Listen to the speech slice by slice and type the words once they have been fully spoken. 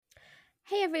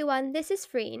Hey everyone, this is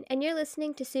Freen, and you're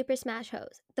listening to Super Smash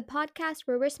Hose, the podcast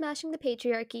where we're smashing the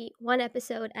patriarchy one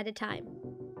episode at a time.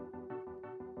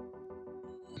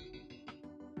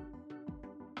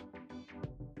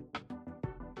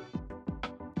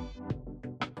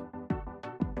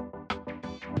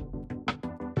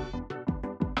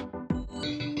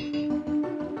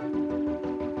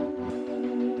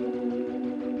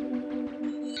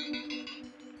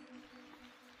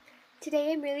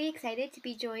 Today I'm really excited to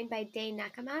be joined by Dane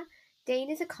Nakama. Dane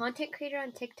is a content creator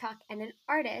on TikTok and an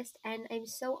artist, and I'm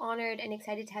so honored and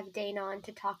excited to have Dane on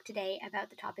to talk today about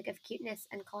the topic of cuteness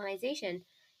and colonization.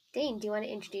 Dane, do you want to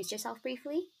introduce yourself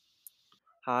briefly?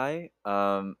 Hi,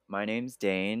 my name's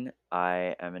Dane.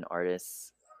 I am an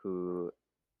artist who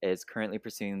is currently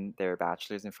pursuing their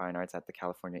bachelor's in fine arts at the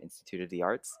California Institute of the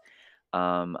Arts.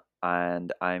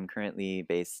 And I'm currently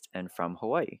based and from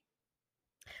Hawaii.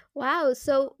 Wow,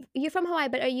 so you're from Hawaii,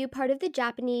 but are you part of the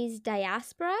Japanese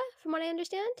diaspora, from what I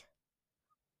understand?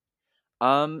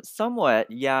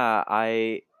 Somewhat, yeah.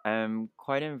 I am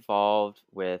quite involved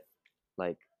with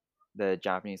like the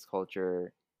Japanese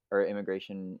culture or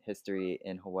immigration history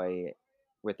in Hawaii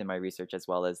within my research, as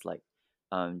well as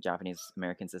Japanese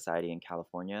American society in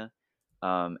California.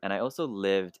 And I also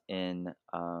lived in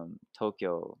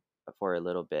Tokyo for a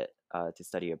little bit to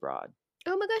study abroad.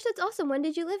 Oh my gosh, that's awesome. When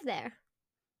did you live there?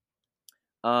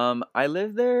 I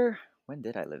lived there. When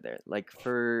did I live there? Like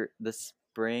for the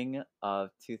spring of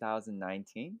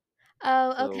 2019.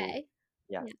 Oh, So okay.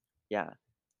 yeah, Yeah. yeah.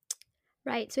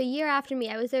 Right. So a year after me,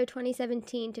 I was there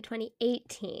 2017 to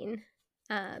 2018.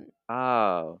 Um,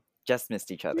 Oh, just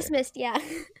missed each just other. missed, yeah.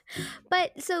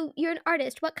 But so you're an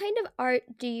artist. What kind of art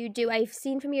do you do? I've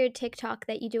seen from your TikTok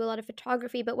that you do a lot of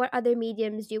photography, but what other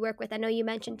mediums do you work with? I know you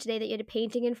mentioned today that you had a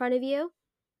painting in front of you.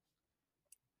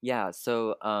 Yeah,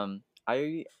 so I'm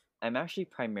actually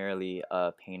primarily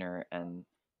a painter and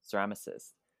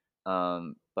ceramicist.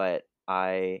 But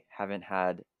I haven't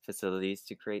had facilities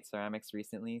to create ceramics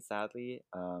recently, sadly.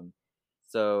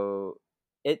 So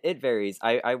it varies.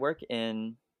 I work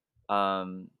in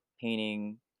um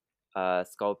painting,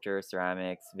 sculpture,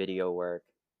 ceramics, video work,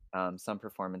 some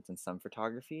performance and some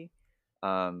photography.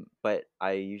 But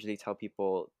I usually tell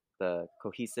people the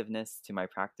cohesiveness to my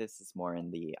practice is more in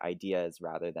the ideas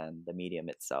rather than the medium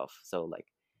itself. So, like,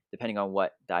 depending on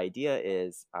what the idea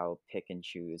is, I'll pick and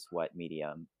choose what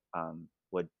medium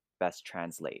would best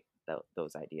translate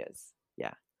those ideas.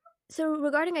 Yeah. So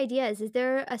regarding ideas, is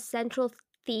there a central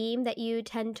theme that you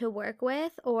tend to work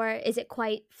with, or is it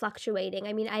quite fluctuating?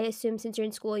 I mean, I assume since you're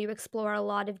in school, you explore a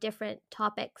lot of different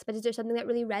topics, but is there something that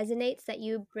really resonates that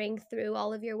you bring through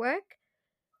all of your work?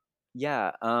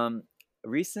 Yeah.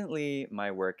 Recently,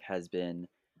 my work has been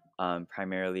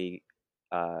primarily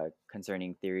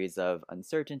concerning theories of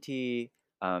uncertainty,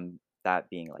 that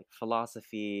being like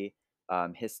philosophy,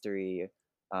 history,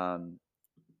 um,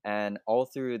 and all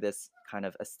through this kind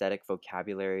of aesthetic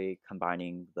vocabulary,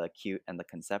 combining the cute and the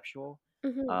conceptual.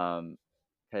 Mhm.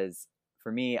 Because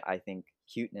for me, I think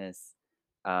cuteness,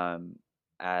 um,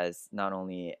 as not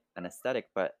only an aesthetic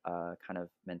but kind of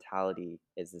mentality,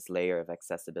 is this layer of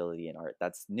accessibility in art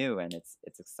that's new, and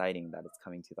it's exciting that it's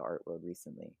coming to the art world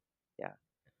recently. Yeah.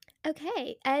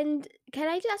 Okay, and can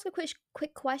I just ask a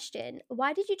quick question?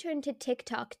 Why did you turn to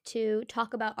TikTok to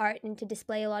talk about art and to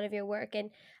display a lot of your work?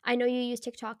 And I know you use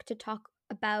TikTok to talk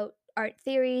about art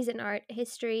theories and art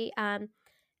history, and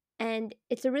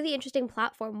it's a really interesting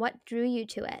platform. What drew you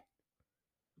to it?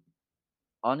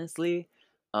 Honestly,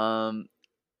 um,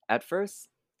 at first,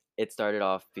 it started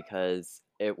off because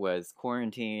it was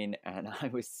quarantine and I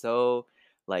was so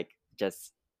like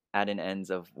just at an ends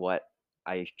of what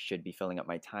I should be filling up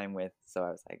my time with. So I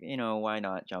was like, why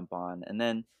not jump on? And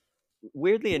then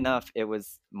weirdly enough, it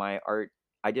was my art.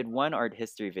 I did one art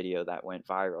history video that went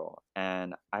viral,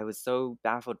 and I was so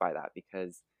baffled by that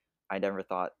because I never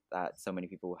thought that so many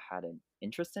people had an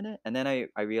interest in it. And then I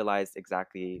realized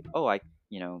exactly, oh,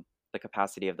 the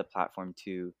capacity of the platform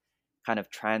to kind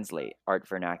of translate art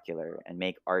vernacular and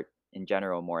make art in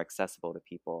general more accessible to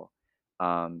people.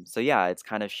 So yeah, it's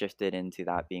kind of shifted into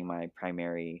that being my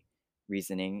primary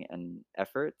reasoning and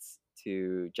efforts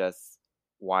to just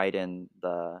widen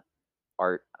the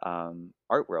art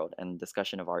world and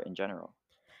discussion of art in general.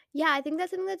 Yeah, I think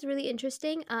that's something that's really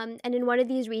interesting. And in one of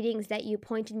these readings that you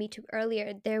pointed me to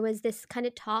earlier, there was this kind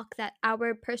of talk that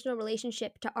our personal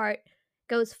relationship to art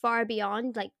goes far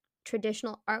beyond like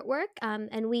traditional artwork.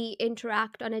 And we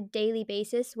interact on a daily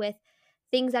basis with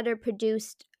things that are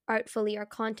produced artfully or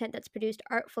content that's produced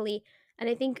artfully. And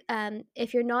I think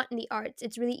if you're not in the arts,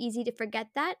 it's really easy to forget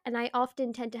that. And I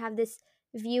often tend to have this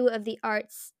view of the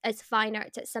arts as fine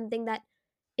arts, as something that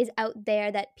is out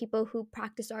there that people who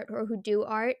practice art or who do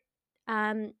art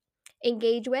um,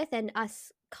 engage with, and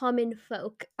us common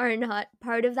folk are not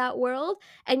part of that world.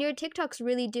 And your TikToks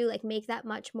really do like make that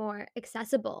much more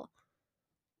accessible.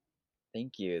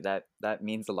 Thank you. That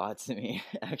means a lot to me,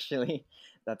 actually.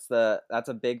 That's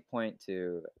a big point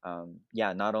to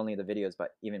yeah, not only the videos, but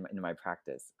even in my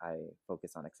practice, I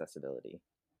focus on accessibility.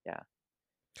 Yeah.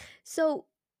 So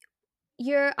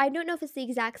I don't know if it's the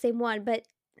exact same one, but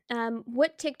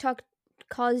what TikTok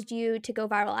caused you to go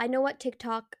viral? I know what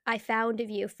TikTok I found of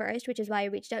you first, which is why I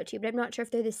reached out to you, but I'm not sure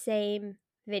if they're the same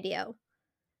video.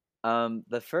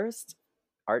 The first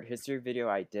art history video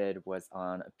I did was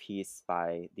on a piece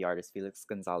by the artist Felix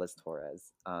Gonzalez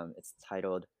Torres. It's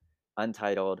titled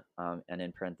Untitled, and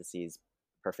in parentheses,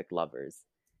 Perfect Lovers.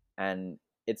 And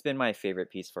it's been my favorite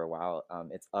piece for a while.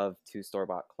 It's of two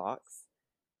store-bought clocks,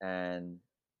 and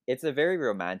it's a very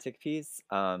romantic piece.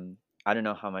 I don't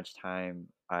know how much time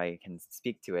I can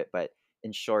speak to it, but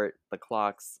in short, the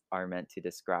clocks are meant to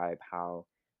describe how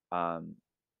um,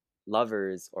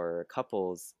 lovers or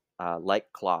couples, like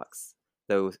clocks,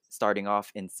 though starting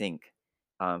off in sync,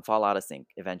 fall out of sync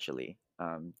eventually.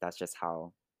 That's just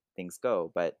how things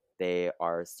go, but they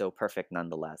are still perfect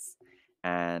nonetheless.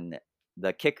 And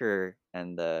the kicker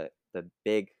and the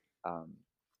big um,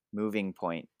 moving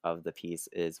point of the piece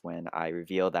is when I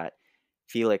reveal that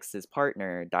Felix's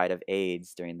partner died of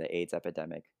AIDS during the AIDS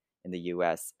epidemic in the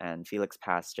US, and Felix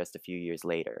passed just a few years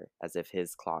later, as if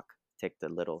his clock ticked a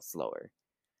little slower.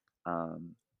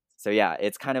 Um, so yeah,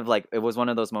 it's kind of like it was one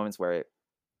of those moments where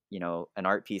an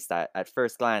art piece that at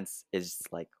first glance is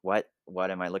like, what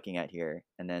am I looking at here?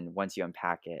 And then once you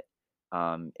unpack it,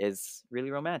 is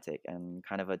really romantic and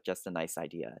kind of just a nice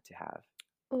idea to have.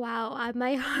 Wow,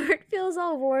 my heart feels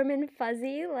all warm and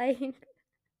fuzzy. Like,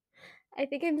 I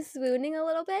think I'm swooning a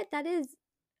little bit. That is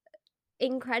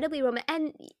incredibly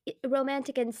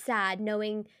romantic and sad,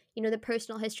 knowing the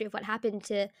personal history of what happened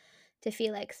to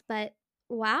Felix. But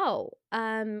wow,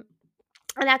 and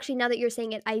actually, now that you're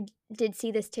saying it, I did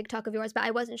see this TikTok of yours, but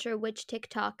I wasn't sure which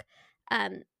TikTok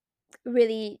um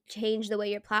really changed the way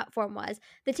your platform was.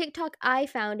 The TikTok I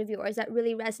found of yours that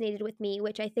really resonated with me,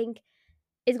 which I think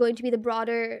is going to be the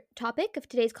broader topic of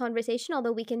today's conversation,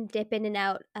 although we can dip in and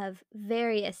out of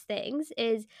various things,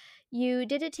 is you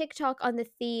did a TikTok on the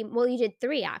theme, well, you did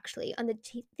three actually, on the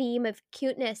theme of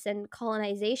cuteness and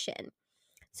colonization.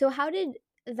 So, how did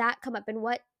that come up, and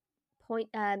what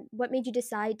made you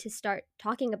decide to start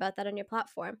talking about that on your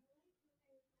platform?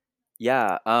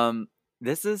 Yeah,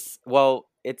 this is well,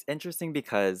 it's interesting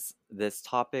because this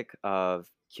topic of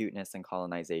cuteness and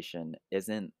colonization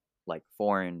isn't like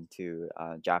foreign to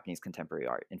Japanese contemporary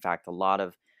art. In fact, a lot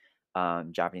of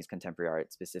Japanese contemporary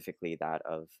art, specifically that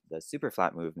of the super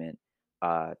flat movement,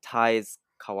 ties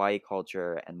kawaii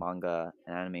culture and manga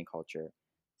and anime culture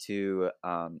to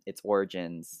its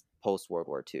origins post World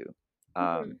War II.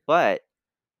 Mhm. But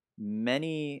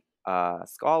many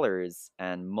scholars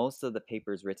and most of the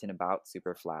papers written about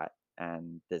Superflat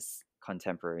and this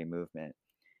contemporary movement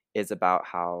is about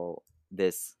how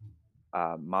this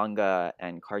manga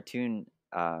and cartoon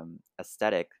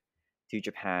aesthetic to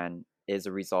Japan is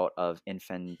a result of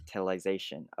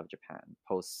infantilization of Japan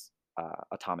post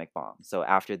atomic bomb. So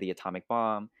after the atomic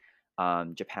bomb,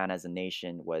 Japan as a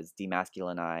nation was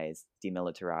demasculinized,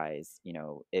 demilitarized.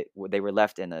 They were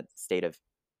left in a state of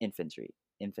infancy,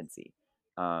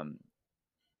 um,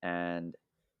 and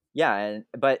yeah, and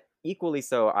but equally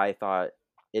so, I thought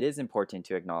it is important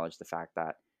to acknowledge the fact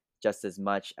that just as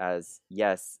much as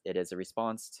yes, it is a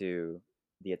response to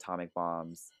the atomic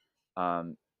bombs,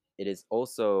 um, it is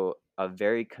also a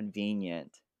very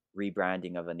convenient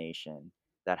rebranding of a nation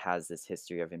that has this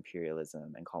history of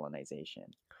imperialism and colonization,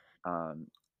 um,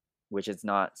 which is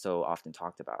not so often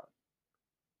talked about.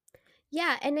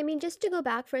 Yeah, and I mean, just to go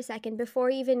back for a second, before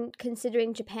even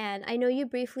considering Japan, I know you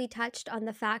briefly touched on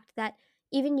the fact that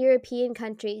even European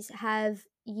countries have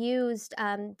used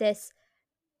artwork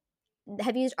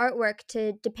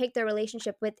to depict their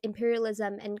relationship with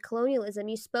imperialism and colonialism.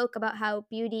 You spoke about how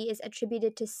beauty is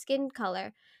attributed to skin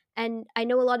color. And I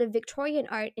know a lot of Victorian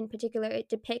art in particular, it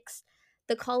depicts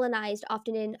the colonized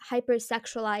often in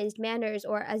hypersexualized manners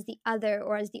or as the other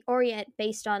or as the Orient,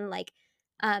 based on like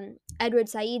Edward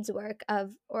Said's work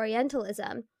of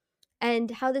Orientalism,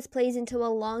 and how this plays into a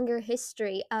longer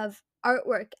history of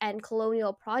artwork and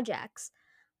colonial projects.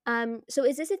 So,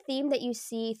 is this a theme that you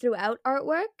see throughout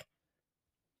artwork?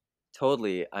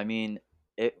 Totally. I mean,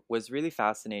 it was really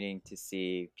fascinating to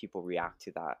see people react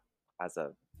to that as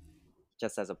a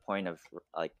just as a point of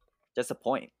like just a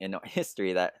point in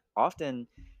history that often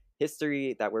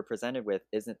history that we're presented with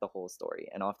isn't the whole story,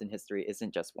 and often history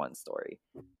isn't just one story.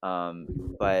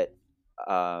 But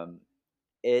um,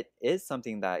 it is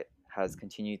something that has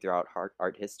continued throughout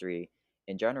art history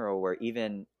in general, where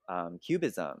even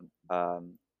Cubism,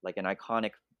 like an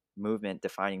iconic movement,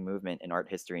 defining movement in art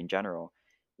history in general,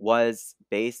 was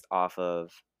based off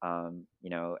of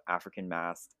African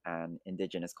masked and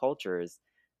indigenous cultures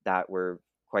that were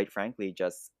quite frankly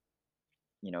just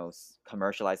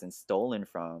commercialized and stolen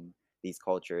from these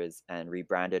cultures and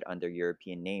rebranded under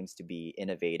European names to be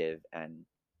innovative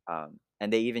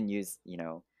and they even use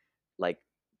like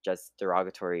just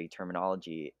derogatory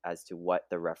terminology as to what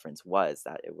the reference was,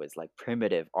 that it was like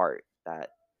primitive art, that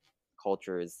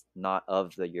cultures not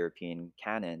of the European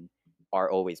canon are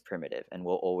always primitive and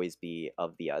will always be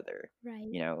of the other. Right.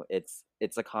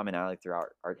 It's a commonality throughout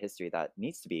art history that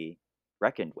needs to be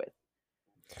reckoned with.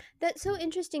 That's so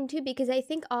interesting too, because I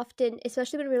think often,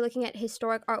 especially when we're looking at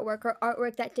historic artwork or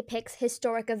artwork that depicts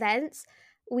historic events,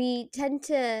 we tend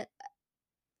to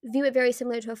view it very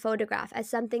similar to a photograph as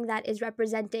something that is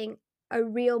representing a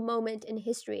real moment in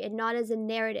history and not as a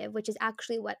narrative, which is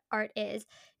actually what art is.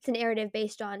 It's a narrative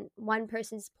based on one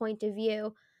person's point of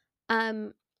view.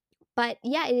 Um, but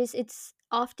yeah, it's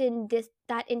often this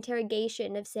that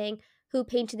interrogation of saying who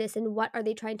painted this and what are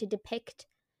they trying to depict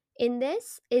in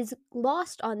this is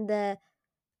lost on the,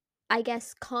 I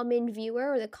guess, common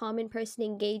viewer or the common person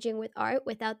engaging with art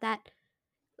without that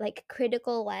like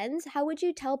critical lens. How would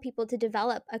you tell people to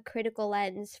develop a critical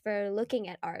lens for looking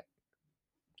at art?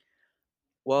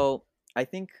 Well, I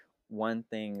think one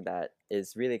thing that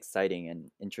is really exciting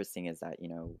and interesting is that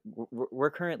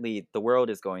we're currently, the world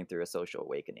is going through a social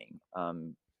awakening.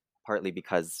 Partly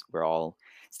because we're all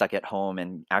stuck at home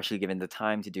and actually given the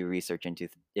time to do research into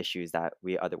issues that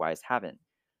we otherwise haven't.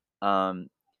 Um,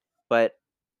 but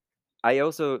I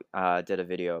also did a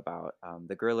video about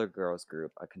the Guerrilla Girls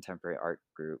group, a contemporary art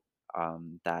group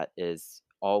that is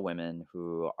all women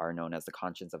who are known as the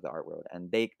conscience of the art world.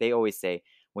 And they always say,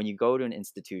 when you go to an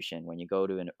institution, when you go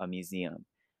to a museum,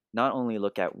 not only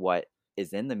look at what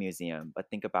is in the museum, but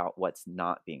think about what's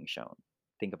not being shown.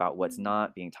 Think about what's Mm.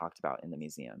 not being talked about in the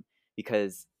museum.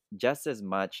 Because just as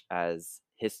much as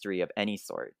history of any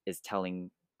sort is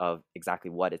telling of exactly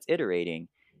what it's iterating,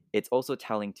 it's also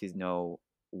telling to know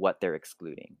what they're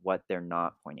excluding, what they're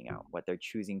not pointing out, what they're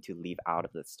choosing to leave out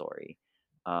of the story.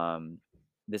 Um,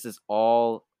 this is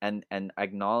all and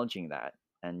acknowledging that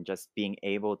and just being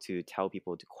able to tell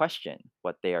people to question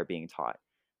what they are being taught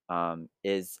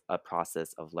is a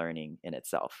process of learning in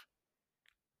itself.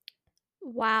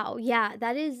 Wow, yeah,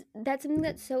 that's something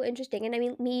that's so interesting. And I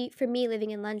mean, for me living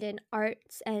in London,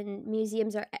 arts and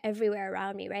museums are everywhere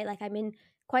around me, right? Like I'm in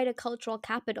quite a cultural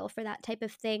capital for that type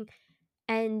of thing.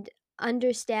 And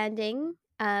understanding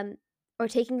or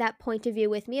taking that point of view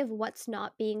with me of what's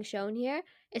not being shown here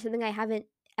is something I haven't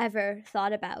ever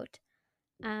thought about.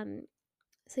 Um,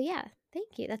 so yeah,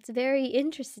 thank you. That's very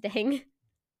interesting.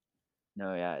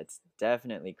 No, yeah, it's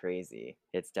definitely crazy.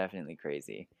 It's definitely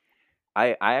crazy.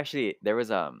 I actually, there was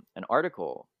an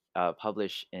article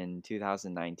published in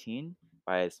 2019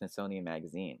 by Smithsonian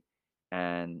Magazine,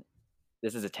 and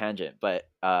this is a tangent, but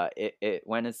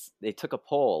they took a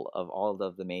poll of all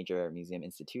of the major museum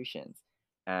institutions,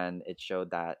 and it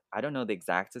showed that, I don't know the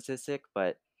exact statistic,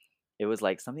 but it was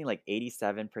like something like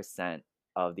 87%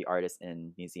 of the artists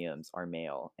in museums are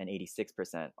male, and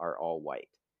 86% are all white.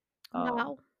 Um,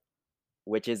 Wow.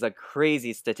 which is a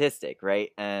crazy statistic,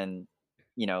 right? And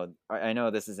I know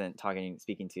this isn't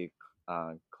speaking to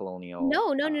colonial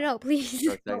No, no, no, no, please.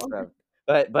 Go context,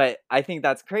 on. but I think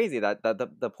that's crazy. That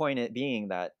the point it being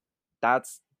that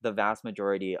that's the vast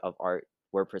majority of art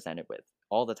we're presented with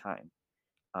all the time.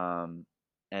 Um,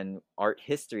 and art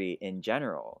history in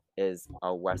general is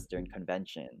a Western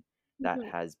convention that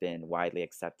Mhm. has been widely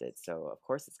accepted. So of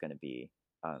course it's going to be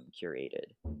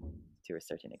curated to a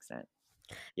certain extent.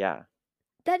 Yeah.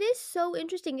 That is so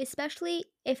interesting, especially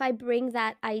if I bring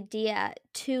that idea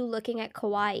to looking at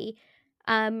kawaii.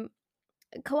 Um,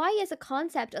 Kawaii as a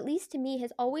concept, at least to me,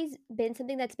 has always been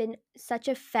something that's been such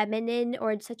a feminine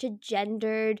or such a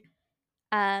gendered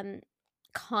um,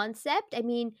 concept. I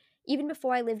mean, even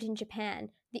before I lived in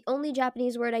Japan, the only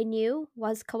Japanese word I knew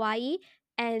was kawaii.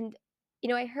 And,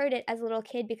 I heard it as a little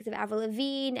kid because of Avril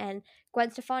Lavigne and Gwen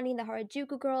Stefani and the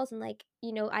Harajuku girls. And, like,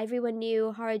 everyone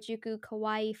knew Harajuku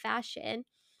kawaii fashion.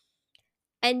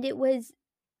 And it was,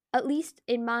 at least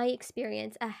in my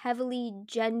experience, a heavily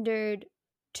gendered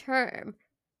term.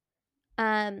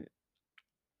 Um,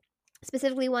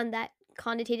 Specifically one that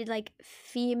connotated like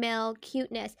female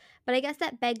cuteness. But I guess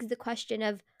that begs the question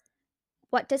of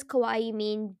what does kawaii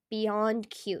mean beyond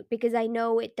cute? Because I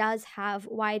know it does have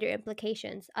wider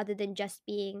implications other than just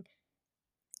being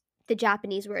the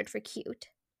Japanese word for cute.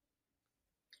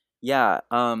 Yeah,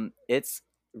 it's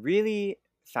really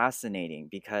fascinating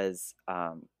because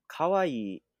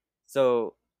kawaii.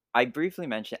 So I briefly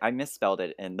mentioned I misspelled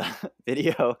it in the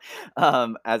video,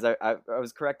 as I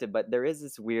was corrected, but there is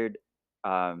this weird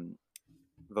um,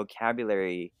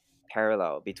 vocabulary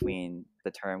parallel between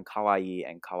the term kawaii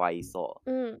and kawaii-so,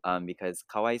 Mm, because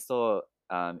kawaii-so,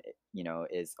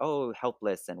 is oh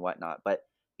helpless and whatnot, but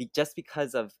just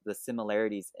because of the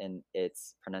similarities in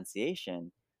its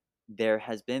pronunciation there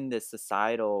has been this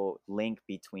societal link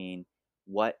between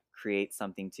what creates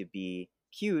something to be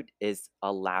cute is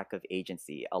a lack of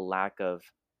agency, a lack of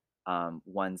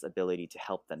one's ability to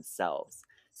help themselves.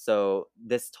 So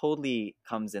this totally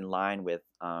comes in line with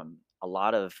a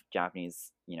lot of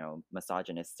Japanese,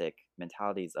 misogynistic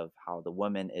mentalities of how the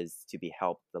woman is to be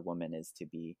helped, the woman is to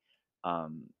be,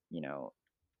 um, you know,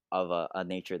 of a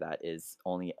nature that is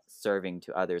only serving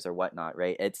to others or whatnot,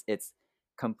 right? It's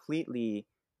completely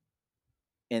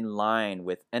in line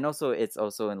with, and also it's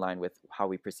also in line with how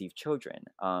we perceive children.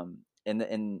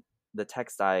 In the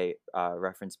text I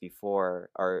referenced before,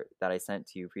 or that I sent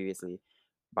to you previously,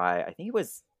 by I think it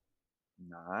was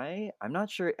Nye. I'm not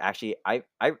sure. Actually,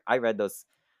 I read those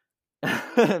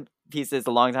pieces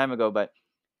a long time ago, but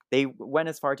they went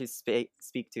as far to speak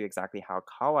to exactly how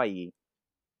kawaii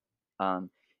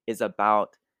is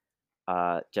about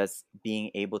just being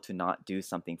able to not do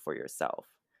something for yourself.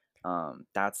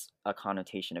 That's a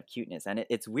connotation of cuteness, and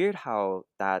it's weird how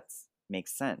that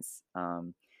makes sense.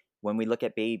 When we look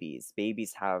at babies,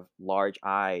 babies have large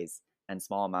eyes and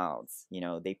small mouths.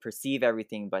 They perceive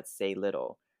everything but say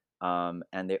little,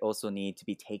 and they also need to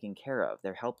be taken care of.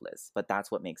 They're helpless, but that's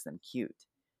what makes them cute.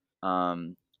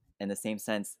 Um, in the same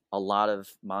sense, a lot of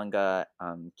manga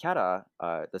kyara,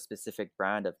 the specific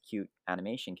brand of cute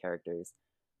animation characters,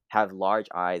 have large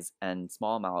eyes and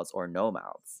small mouths or no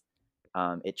mouths.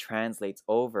 It translates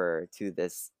over to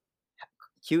this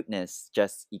cuteness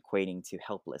just equating to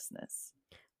helplessness,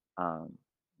 um,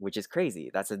 which is crazy.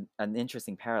 That's an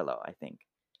interesting parallel, I think.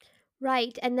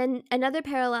 right. And then another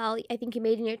parallel I think you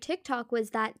made in your TikTok was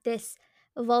that this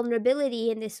vulnerability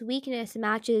and this weakness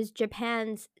matches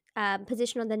Japan's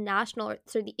position on the national or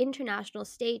sort of the international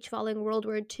stage following World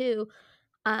War II.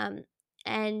 Um,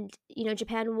 and,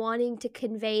 Japan wanting to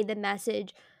convey the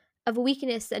message of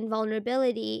weakness and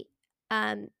vulnerability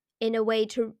um, in a way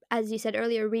to, as you said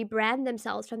earlier, rebrand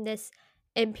themselves from this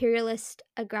imperialist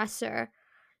aggressor.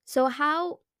 So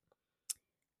how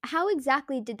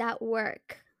exactly did that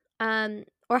work?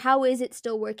 Or how is it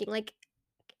still working? Like,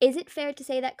 is it fair to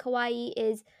say that kawaii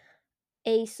is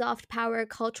a soft power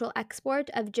cultural export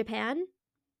of Japan?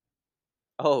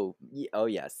 Oh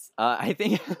yes. I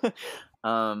think.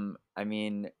 I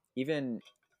mean, even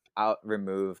out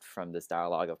removed from this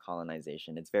dialogue of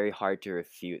colonization, it's very hard to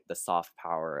refute the soft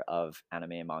power of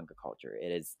anime and manga culture.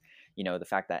 It is, the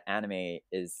fact that anime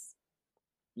is,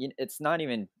 it's not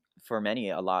even for many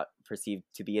a lot perceived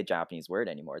to be a Japanese word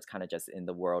anymore. It's kind of just in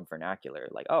the world vernacular,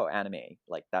 like, oh, anime,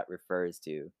 like that refers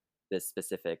to this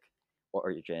specific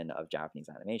origin of Japanese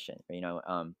animation,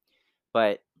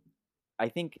 but I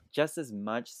think just as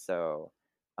much so,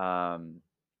 um,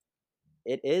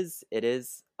 it is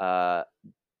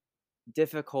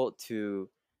difficult to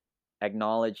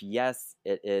acknowledge. Yes,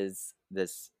 it is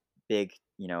this big,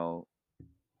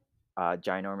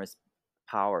 ginormous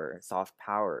power, soft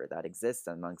power that exists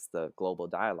amongst the global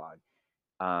dialogue,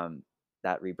 um,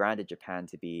 that rebranded Japan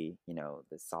to be,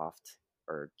 the soft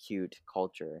or cute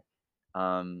culture.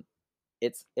 Um,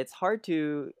 it's hard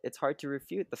to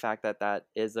refute the fact that that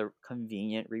is a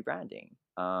convenient rebranding,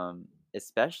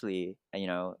 especially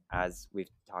as we've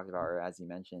talked about, or as you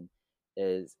mentioned,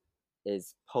 is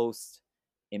post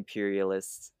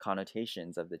imperialist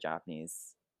connotations of the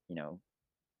Japanese you know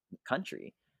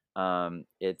country.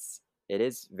 It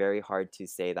is very hard to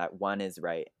say that one is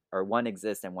right or one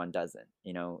exists and one doesn't.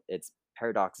 It's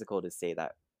paradoxical to say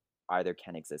that either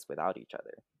can exist without each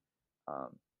other.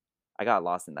 um, I got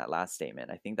lost in that last statement.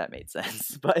 I think that made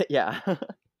sense. But yeah.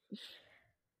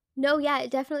 No, yeah, it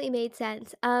definitely made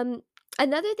sense.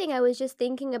 Another thing I was just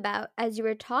thinking about as you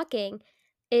were talking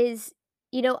is,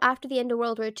 after the end of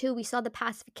World War II, we saw the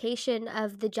pacification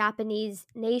of the Japanese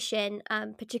nation,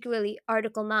 particularly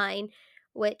Article 9,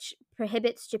 which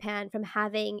prohibits Japan from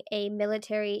having a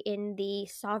military in the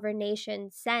sovereign nation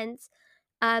sense.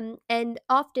 And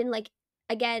often, like,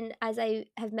 again, as I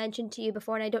have mentioned to you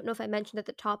before, and I don't know if I mentioned at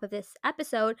the top of this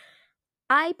episode,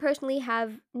 I personally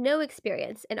have no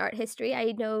experience in art history.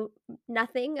 I know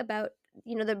nothing about,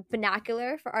 the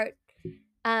vernacular for art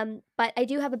But I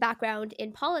do have a background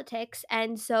in politics,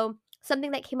 and so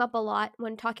something that came up a lot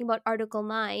when talking about Article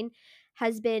 9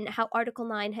 has been how Article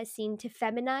 9 has seen to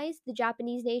feminize the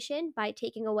Japanese nation by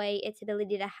taking away its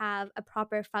ability to have a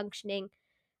proper functioning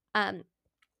um,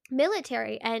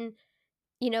 military. And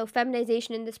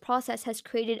feminization in this process has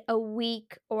created a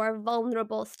weak or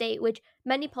vulnerable state, which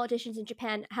many politicians in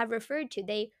Japan have referred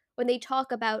to. When they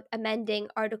talk about amending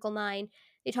Article 9,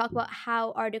 they talk about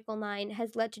how Article 9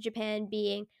 has led to Japan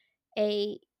being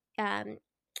a um,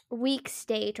 weak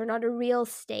state, or not a real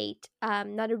state,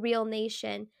 not a real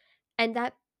nation. And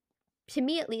that, to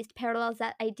me at least, parallels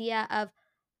that idea of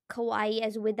Kauai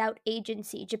as without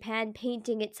agency, Japan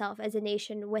painting itself as a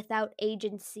nation without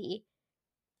agency.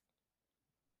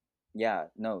 Yeah,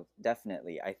 no,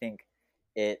 definitely. I think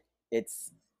it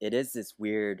is this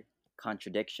weird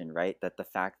contradiction, right? That the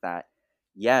fact that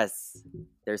yes,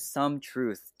 there's some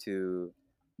truth to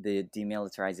the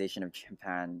demilitarization of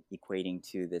Japan equating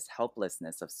to this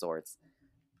helplessness of sorts,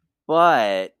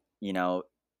 but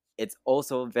it's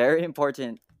also very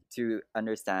important to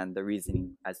understand the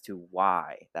reasoning as to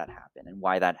why that happened and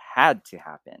why that had to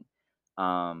happen.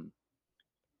 Um,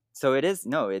 so it is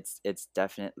no, it's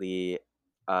definitely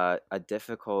a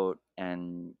difficult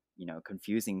and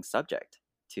confusing subject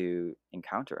to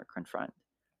encounter or confront.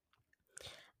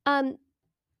 Um,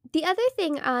 the other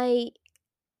thing I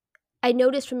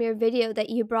noticed from your video that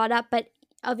you brought up, but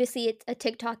obviously it's a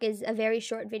TikTok is a very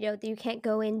short video that you can't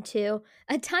go into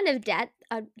a ton of depth,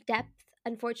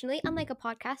 unfortunately, unlike a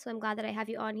podcast. So I'm glad that I have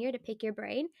you on here to pick your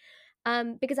brain,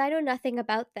 because I know nothing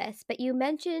about this. But you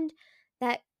mentioned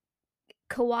that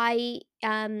Kauai,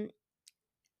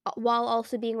 while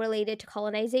also being related to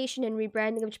colonization and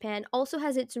rebranding of Japan, also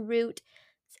has its root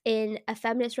in a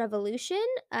feminist revolution,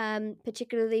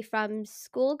 particularly from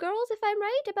schoolgirls, if I'm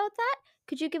right about that.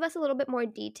 Could you give us a little bit more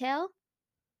detail?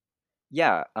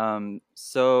 Yeah.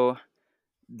 So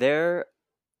there,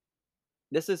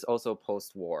 this is also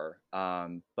post-war,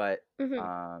 but Mhm.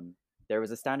 um, there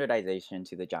was a standardization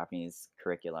to the Japanese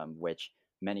curriculum, which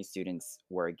many students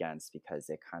were against because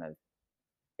it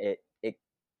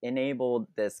enabled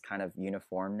this kind of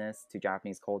uniformness to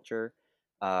Japanese culture,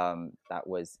 that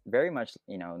was very much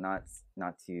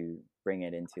not to bring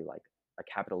it into like a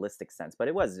capitalistic sense, but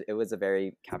it was a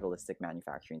very capitalistic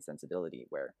manufacturing sensibility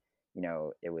where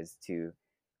it was to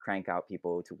crank out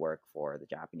people to work for the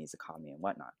Japanese economy and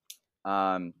whatnot.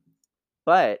 Um,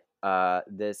 but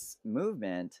this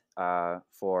movement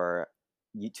for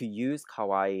to use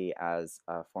kawaii as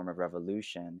a form of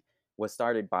revolution was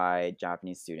started by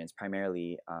Japanese students,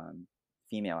 primarily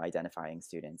female identifying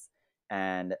students.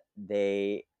 And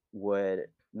they would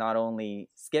not only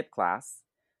skip class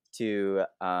to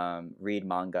read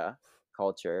manga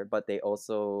culture, but they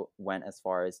also went as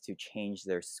far as to change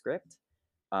their script,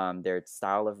 their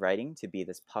style of writing to be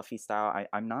this puffy style.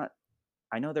 I'm not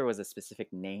I know there was a specific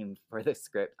name for the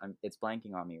script. It's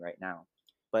blanking on me right now.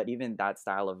 But even that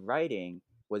style of writing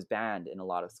was banned in a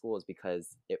lot of schools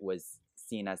because it was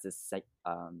seen as this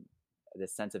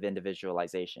sense of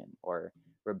individualization or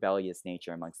rebellious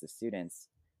nature amongst the students.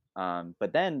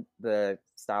 But then the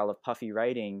style of puffy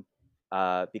writing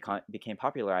became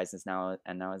popularized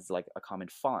and now is like a common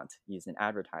font used in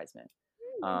advertisement.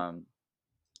 Mm. Um,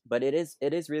 but it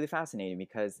is really fascinating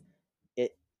because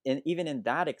it and even in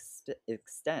that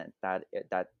extent that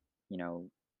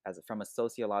as from a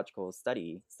sociological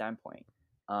study standpoint,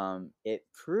 it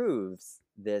proves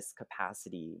this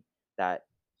capacity that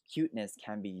cuteness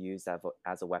can be used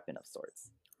as a weapon of sorts,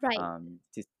 Right.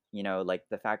 to like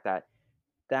the fact that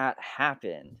that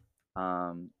happened,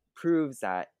 proves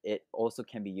that it also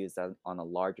can be used on a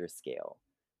larger scale,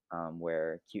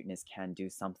 where cuteness can do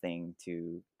something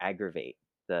to aggravate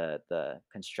the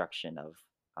construction of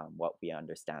what we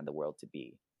understand the world to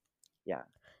be. Yeah.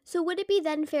 So would it be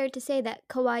then fair to say that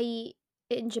kawaii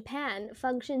in Japan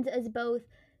functions as both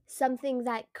something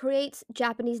that creates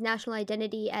Japanese national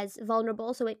identity as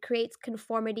vulnerable, so it creates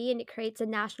conformity and it creates a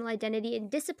national identity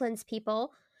and disciplines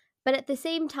people, but at the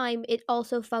same time it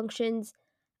also functions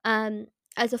um,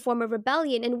 as a form of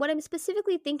rebellion. And what I'm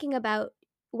specifically thinking about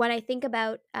when I think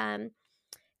about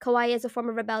kawaii as a form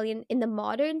of rebellion in the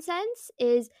modern sense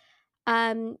is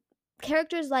um,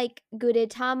 characters like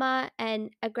Gudetama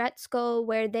and Agretsuko,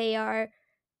 where they are,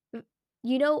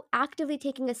 actively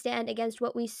taking a stand against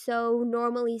what we so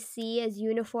normally see as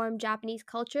uniform Japanese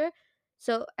culture.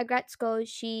 So Agretsuko,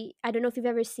 I don't know if you've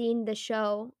ever seen the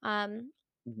show, Hmm.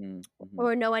 Hmm.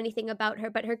 or know anything about her,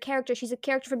 but her character, she's a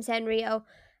character from Sanrio,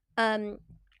 um,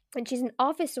 and she's an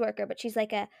office worker, but she's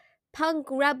like a punk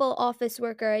rebel office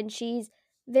worker, and she's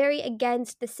very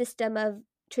against the system of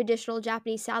traditional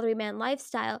Japanese salaryman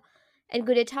lifestyle. And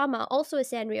Gudetama, also a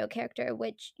Sanrio character,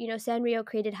 which, Sanrio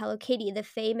created Hello Kitty, the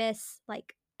famous,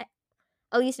 like,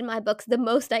 at least in my books, the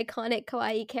most iconic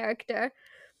kawaii character.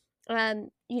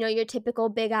 Your typical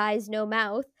big eyes, no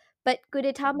mouth. But Mhm.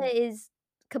 Gudetama is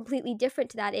completely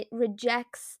different to that. It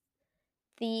rejects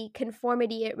the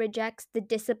conformity, it rejects the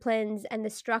disciplines and the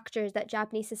structures that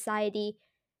Japanese society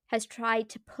has tried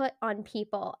to put on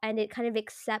people, and it kind of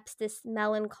accepts this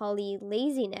melancholy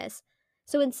laziness.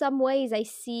 So in some ways I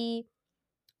see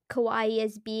kawaii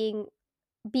as being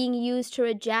used to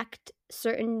reject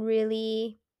certain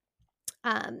really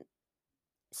um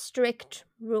strict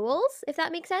rules, if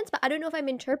that makes sense, but I don't know if I'm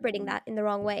interpreting Mhm. that in the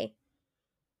wrong way.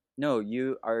 No,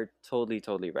 you are totally,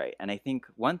 totally right. And I think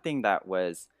one thing that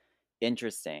was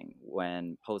interesting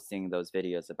when posting those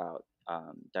videos about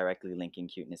directly linking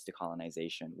cuteness to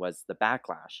colonization was the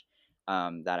backlash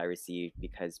that I received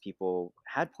because people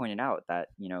had pointed out that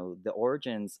the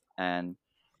origins and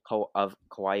of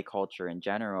kawaii culture in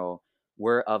general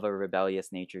were of a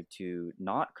rebellious nature to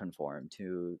not conform,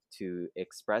 to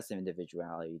express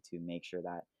individuality, to make sure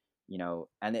that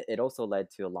and it also led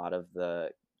to a lot of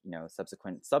the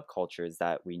subsequent subcultures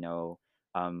that we know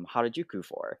Harajuku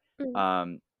for.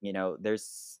 Mm.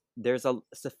 There's a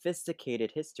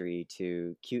sophisticated history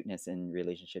to cuteness in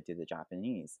relationship to the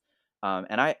Japanese,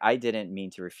 and I didn't mean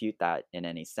to refute that in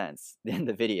any sense in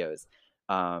the videos,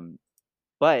 um,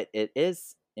 but it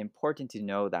is important to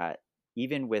know that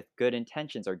even with good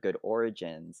intentions or good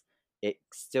origins, it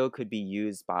still could be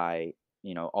used by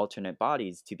alternate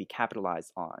bodies to be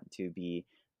capitalized on, to be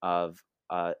of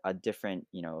a different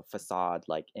facade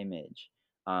like image,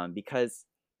 because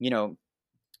you know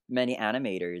many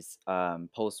animators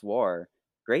post-war,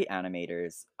 great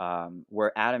animators,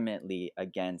 were adamantly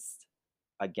against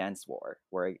war,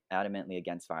 were adamantly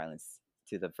against violence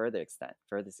to the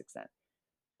furthest extent.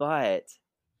 But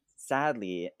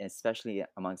sadly, especially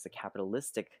amongst the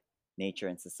capitalistic nature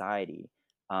in society,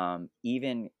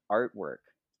 even artwork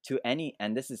to any,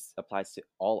 and this is applies to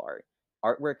all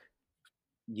artwork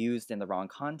used in the wrong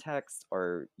context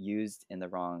or used in the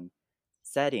wrong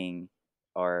setting,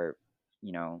 or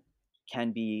you know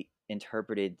can be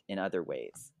interpreted in other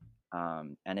ways,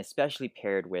 and especially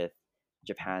paired with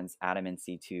Japan's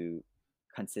adamancy to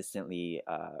consistently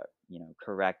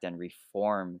correct and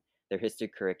reform their history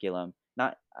curriculum.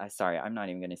 Not sorry, I'm not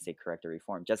even going to say correct or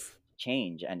reform, just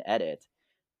change and edit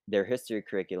their history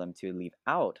curriculum to leave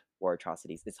out war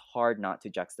atrocities. It's hard not to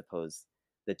juxtapose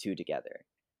the two together.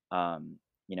 um,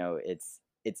 it's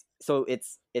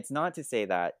not to say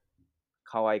that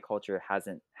kawaii culture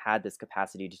hasn't had this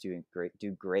capacity to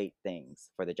do great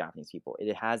things for the Japanese people.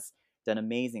 It has done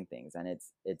amazing things, and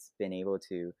it's been able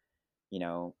to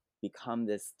become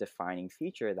this defining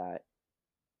feature that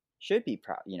should be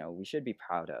proud we should be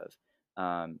proud of.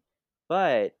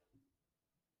 But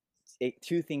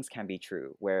two things can be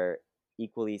true, where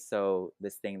equally so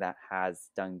this thing that has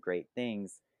done great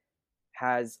things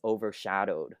has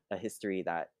overshadowed a history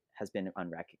that has been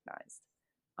unrecognized,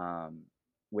 um,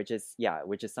 which is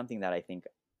something that I think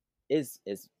is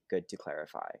good to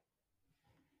clarify.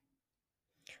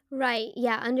 Right.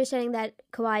 Yeah. Understanding that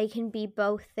kawaii can be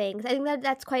both things. I think that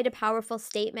that's quite a powerful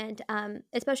statement.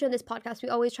 Especially on this podcast, we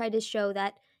always try to show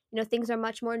that things are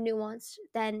much more nuanced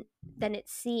than it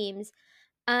seems.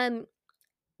 Um,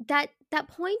 that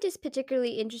point is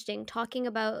particularly interesting. Talking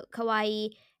about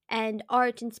kawaii and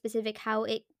art in specific, how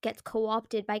it gets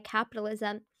co-opted by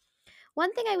capitalism.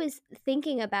 One thing I was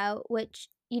thinking about, which,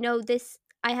 this,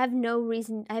 I have no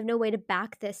way to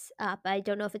back this up. I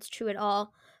don't know if it's true at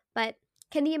all, but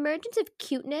can the emergence of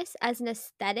cuteness as an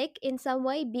aesthetic in some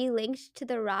way be linked to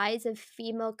the rise of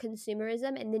female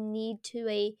consumerism and the need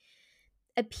to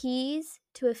appease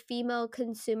to a female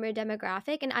consumer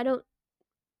demographic? And I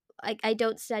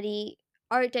don't study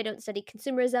art, I don't study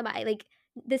consumerism.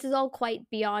 This is all quite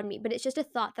beyond me, but it's just a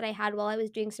thought that I had while I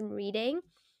was doing some reading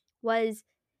was,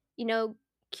 you know,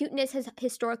 cuteness has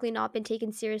historically not been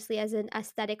taken seriously as an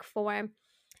aesthetic form,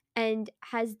 and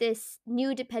has this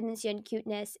new dependency on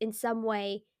cuteness in some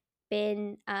way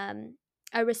been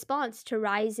a response to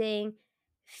rising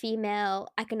female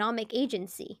economic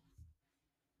agency?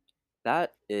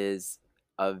 That is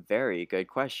a very good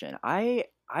question. I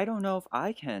don't know if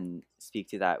I can speak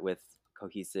to that with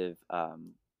cohesive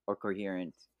or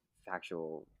coherent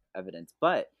factual evidence,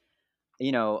 but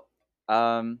you know,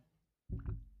 um,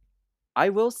 I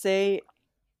will say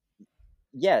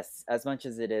yes, as much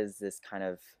as it is this kind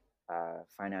of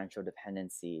financial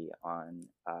dependency on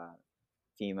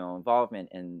female involvement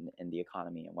in the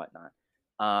economy and whatnot.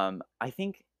 I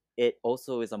think it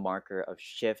also is a marker of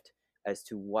shift as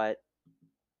to what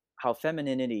how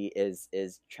femininity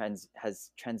has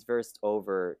transversed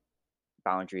over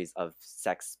boundaries of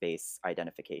sex space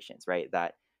identifications, right?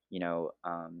 That, you know,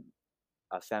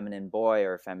 a feminine boy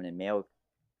or a feminine male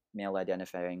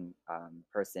identifying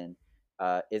person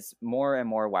is more and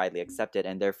more widely accepted,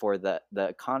 and therefore the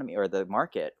economy or the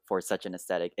market for such an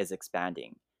aesthetic is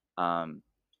expanding. Um,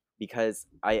 because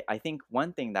I think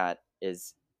one thing that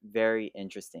is very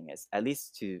interesting is, at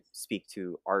least to speak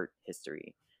to art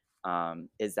history,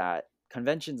 is that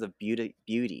conventions of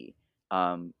beauty,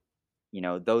 um,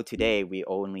 though today we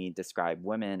only describe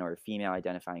women or female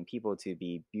identifying people to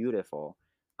be beautiful,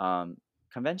 um,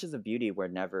 conventions of beauty were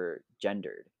never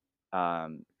gendered,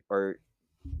 or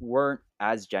weren't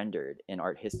as gendered in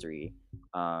art history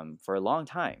for a long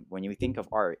time. When you think of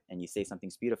art and you say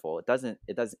something's beautiful,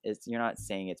 you're not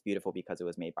saying it's beautiful because it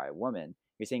was made by a woman.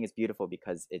 You're saying it's beautiful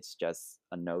because it's just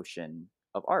a notion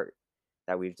of art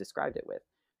that we've described it with.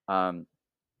 Um,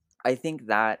 I think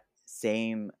that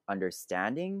same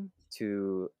understanding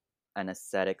to an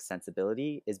aesthetic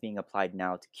sensibility is being applied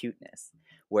now to cuteness,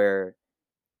 where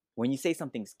when you say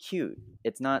something's cute,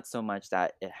 it's not so much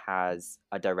that it has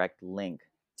a direct link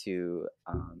to,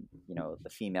 the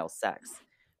female sex,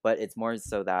 but it's more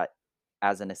so that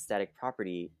as an aesthetic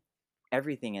property,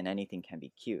 everything and anything can be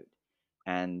cute,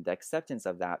 and the acceptance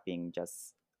of that being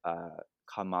just a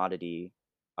commodity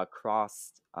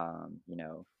across, uh,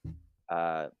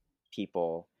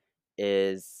 people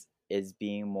is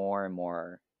being more and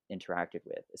more interacted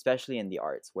with, especially in the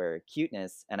arts, where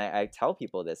cuteness, and I tell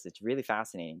people this, it's really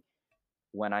fascinating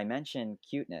when I mention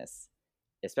cuteness,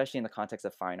 especially in the context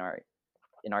of fine art,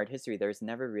 in art history, there's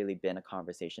never really been a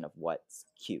conversation of what's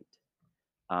cute.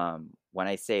 When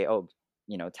I say, oh,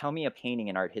 tell me a painting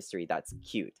in art history that's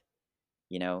cute,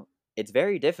 you know, it's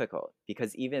very difficult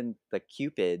because even the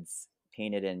cupids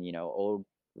painted in, old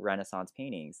Renaissance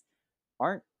paintings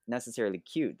aren't necessarily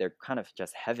cute. They're kind of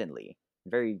just heavenly,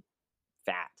 very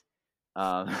fat.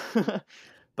 Um,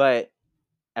 but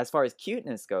as far as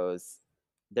cuteness goes,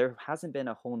 there hasn't been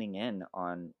a honing in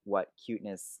on what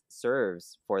cuteness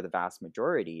serves for the vast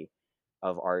majority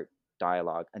of art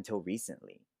dialogue until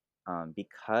recently,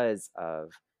 because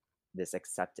of this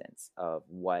acceptance of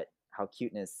how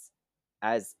cuteness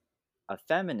as a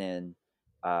feminine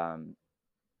um,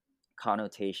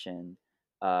 connotation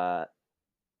uh,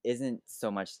 isn't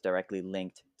so much directly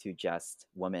linked to just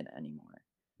women anymore.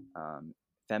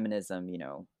 Feminism,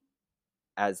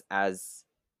 as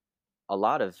a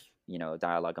lot of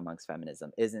dialogue amongst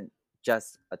feminism isn't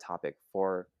just a topic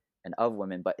for and of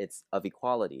women, but it's of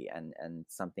equality and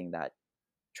something that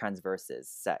transverses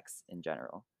sex in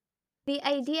general. The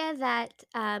idea that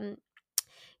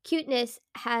cuteness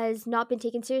has not been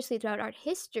taken seriously throughout art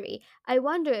history, I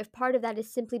wonder if part of that is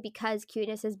simply because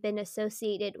cuteness has been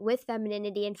associated with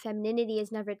femininity and femininity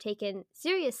is never taken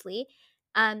seriously.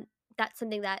 Um, that's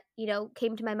something that,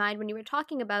 came to my mind when you were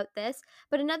talking about this.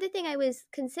 But another thing I was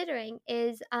considering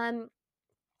is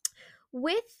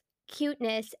with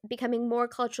cuteness becoming more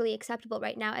culturally acceptable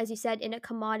right now, as you said, in a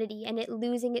commodity and it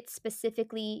losing its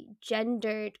specifically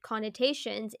gendered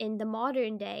connotations in the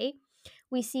modern day,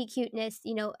 we see cuteness,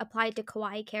 applied to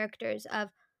kawaii characters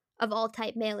of all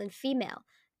type, male and female.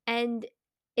 And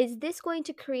is this going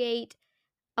to create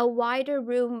a wider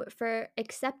room for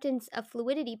acceptance of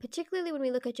fluidity, particularly when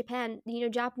we look at Japan?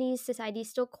 Japanese society is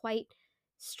still quite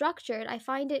structured. I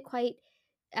find it quite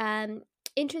um,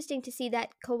 interesting to see that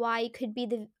kawaii could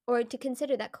be or to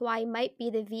consider that kawaii might be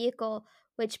the vehicle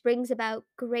which brings about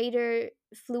greater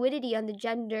fluidity on the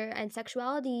gender and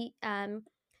sexuality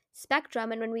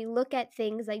spectrum. And when we look at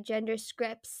things like gender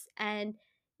scripts and,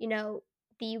 you know,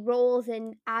 the roles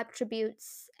and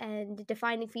attributes and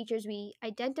defining features we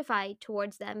identify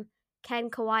towards them,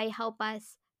 can kawaii help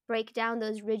us break down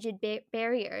those rigid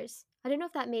barriers? I don't know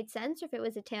if that made sense or if it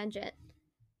was a tangent.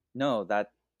 No, that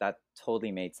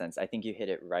totally made sense. I think you hit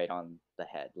it right on the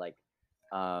head. Like,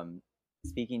 um,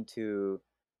 speaking to,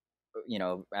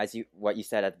 as you what you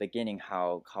said at the beginning,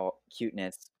 how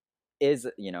cuteness is,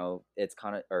 its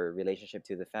or relationship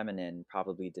to the feminine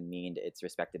probably demeaned its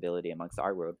respectability amongst the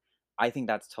art world. I think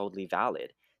that's totally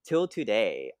valid. Till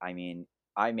today, I mean,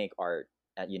 I make art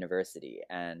at university,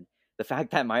 and the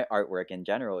fact that my artwork in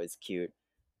general is cute,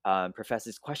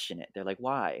 professors question it. They're like,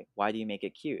 "Why? Why do you make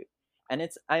it cute?" And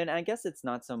I guess it's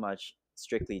not so much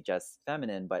strictly just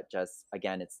feminine, but just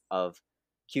again, it's of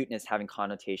cuteness having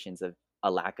connotations of a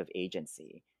lack of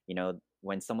agency.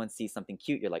 When someone sees something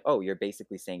cute, you're like, oh, you're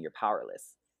basically saying you're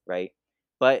powerless, right?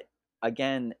 But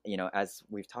again, as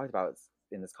we've talked about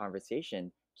in this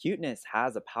conversation, cuteness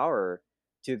has a power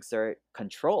to exert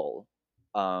control,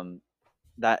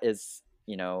 that is,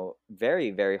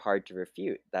 very, very hard to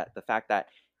refute. That the fact that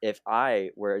if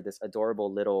I were this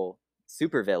adorable little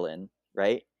supervillain,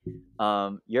 right,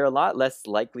 you're a lot less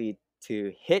likely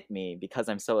to hit me because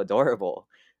I'm so adorable,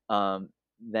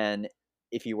 than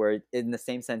if you were in the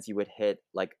same sense you would hit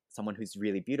like someone who's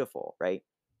really beautiful, right?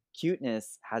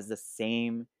 Cuteness has the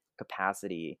same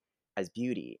capacity as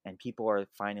beauty, and people are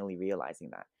finally realizing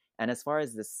that. And as far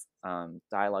as this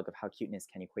dialogue of how cuteness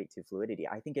can equate to fluidity,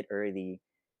 I think it already,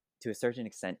 to a certain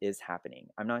extent, is happening.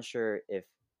 I'm not sure if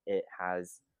it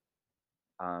has,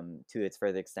 to its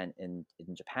further extent in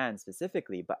Japan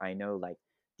specifically, but I know like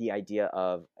the idea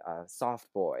of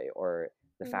soft boy, or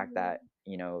the fact Mhm. that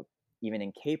even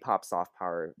in K-pop soft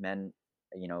power, men,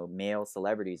 male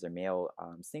celebrities or male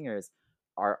singers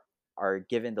are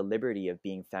given the liberty of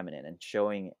being feminine and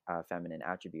showing feminine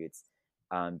attributes,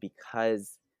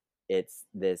 because it's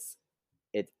this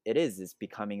it is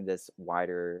becoming this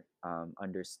wider,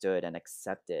 understood and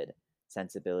accepted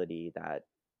sensibility that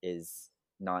is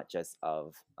not just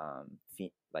of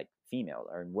like female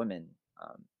or women,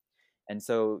 um, and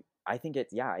so I think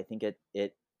it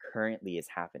currently is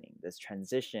happening, this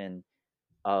transition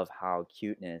of how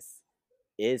cuteness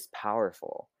is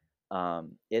powerful,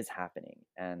 is happening,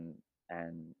 and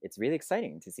it's really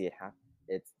exciting to see it happen.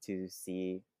 It's to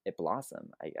see it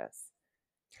blossom, I guess.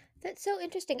 That's so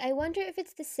interesting. I wonder if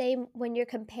it's the same when you're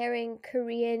comparing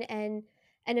Korean and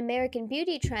American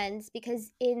beauty trends,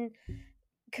 because in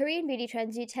Korean beauty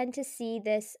trends, you tend to see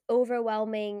this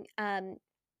overwhelming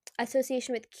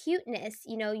association with cuteness.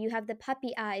 You know, you have the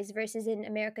puppy eyes, versus in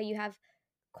America, you have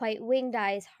quite winged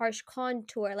eyes, harsh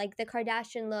contour, like the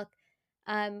Kardashian look,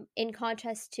 in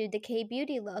contrast to the K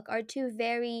beauty look, are two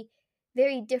very,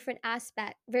 very different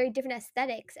very different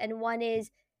aesthetics. And one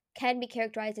is can be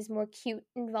characterized as more cute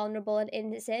and vulnerable and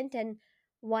innocent, and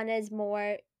one is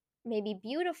more maybe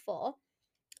beautiful.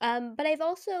 But I've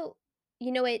also,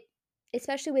 it,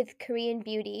 especially with Korean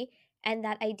beauty and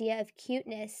that idea of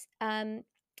cuteness,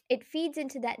 it feeds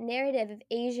into that narrative of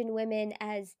Asian women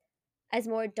as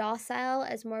more docile,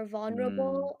 as more Mm,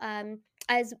 vulnerable,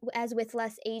 as with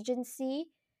less agency.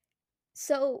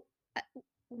 So uh,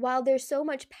 while there's so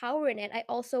much power in it, I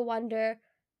also wonder,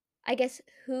 I guess,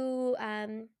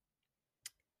 whoever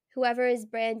is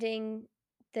branding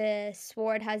the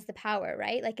sword has the power,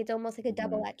 right? Like it's almost like a mhm.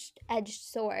 double edged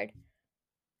sword.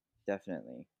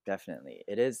 Definitely, definitely.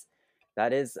 It is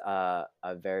that is a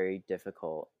very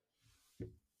difficult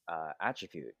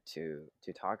attribute to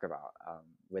talk about,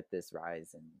 with this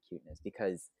rise in cuteness,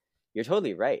 because you're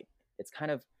totally right. It's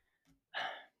kind of,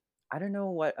 I don't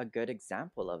know what a good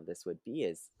example of this would be.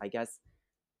 Is, I guess,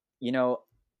 you know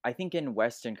I think in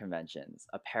Western conventions,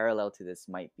 a parallel to this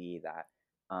might be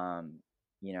that, um,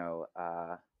 you know,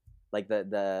 like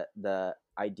the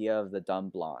idea of the dumb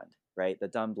blonde, right? The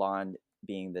dumb blonde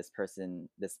being this person,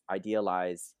 this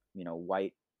idealized,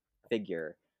 white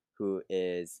figure who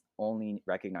is only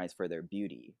recognized for their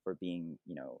beauty, for being,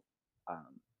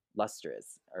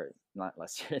 lustrous, or not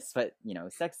lustrous, but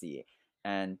sexy,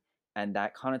 and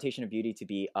that connotation of beauty to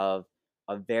be of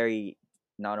a very,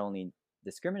 not only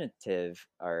discriminative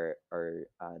or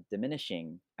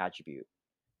diminishing attribute,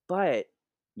 but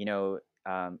you know,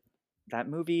 um, that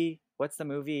movie. What's the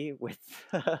movie with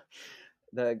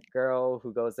the girl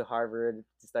who goes to Harvard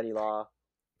to study law?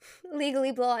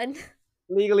 Legally Blonde.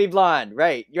 Legally Blonde,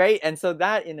 right, right. And so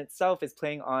that in itself is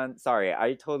playing on. Sorry,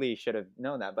 I totally should have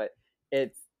known that, but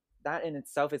it's that in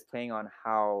itself is playing on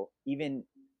how, even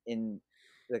in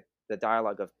the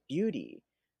dialogue of beauty,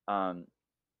 um,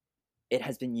 it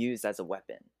has been used as a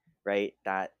weapon, right?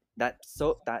 That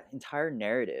entire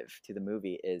narrative to the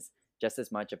movie is just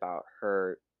as much about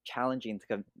her challenging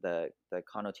the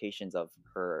connotations of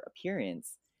her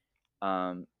appearance,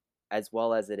 um, as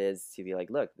well as it is to be like,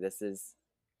 look, this is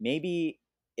maybe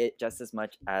it just as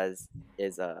much as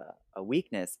is a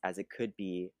weakness as it could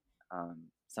be,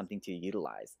 something to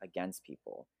utilize against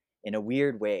people in a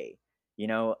weird way.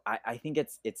 I think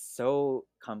it's so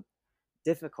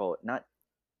difficult, not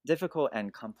difficult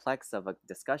and complex of a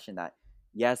discussion, that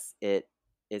yes, it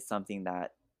is something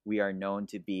that we are known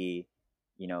to be,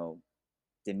 you know,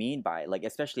 demeaned by, like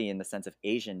especially in the sense of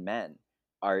Asian men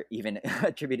are even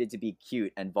attributed to be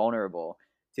cute and vulnerable,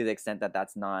 to the extent that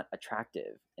that's not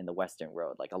attractive in the Western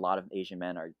world. Like a lot of Asian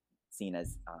men are seen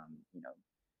as,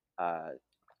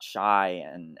 shy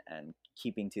and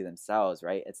keeping to themselves,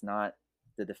 right? It's not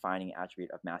the defining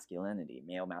attribute of masculinity,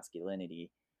 male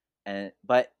masculinity. And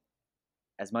but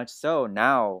as much so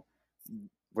now,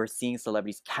 we're seeing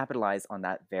celebrities capitalize on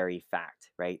that very fact,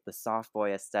 right? The soft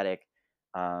boy aesthetic,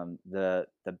 the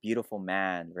beautiful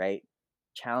man, right?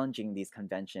 Challenging these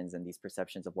conventions and these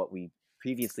perceptions of what we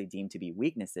previously deemed to be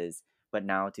weaknesses, but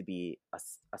now to be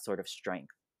a sort of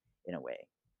strength in a way.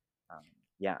 Um,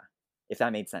 yeah, if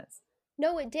that made sense.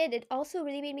 No, it did. It also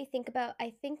really made me think about,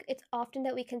 I think it's often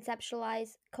that we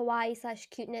conceptualize kawaii slash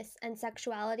cuteness and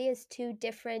sexuality as two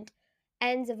different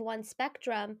ends of one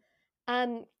spectrum.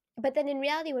 Um, but then in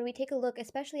reality, when we take a look,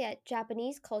 especially at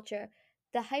Japanese culture,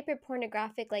 the hyper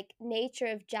pornographic like nature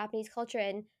of Japanese culture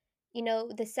and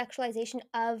the sexualization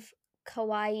of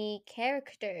kawaii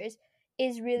characters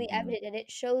is really Hmm. evident, and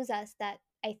it shows us that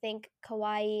I think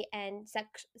kawaii and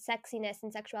sexiness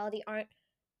and sexuality aren't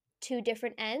two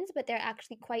different ends, but they're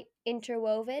actually quite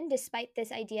interwoven, despite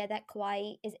this idea that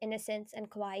kawaii is innocence and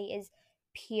kawaii is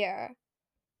pure.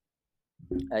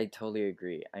 I totally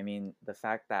agree. I mean, the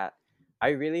fact that I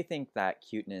really think that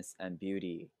cuteness and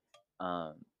beauty,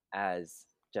 um, as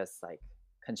just like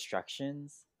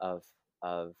constructions of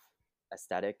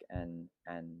aesthetic and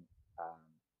um,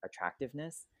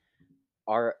 attractiveness,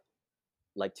 are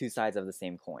like two sides of the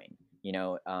same coin.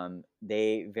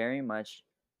 They very much,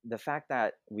 the fact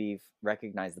that we've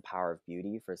recognized the power of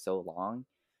beauty for so long,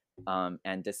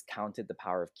 and discounted the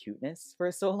power of cuteness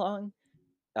for so long,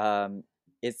 um,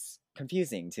 it's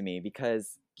confusing to me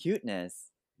because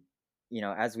cuteness,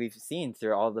 as we've seen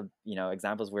through all the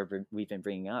examples we've been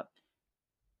bringing up,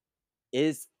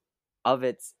 is of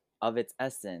its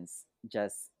essence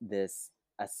just this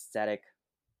aesthetic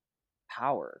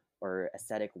power or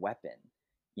aesthetic weapon,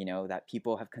 that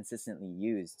people have consistently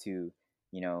used to,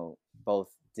 both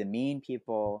demean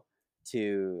people,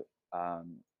 to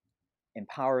um,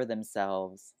 empower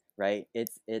themselves, right?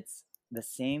 It's the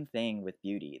same thing with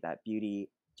beauty. That beauty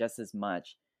just as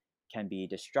much can be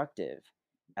destructive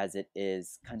as it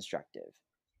is constructive,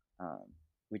 um,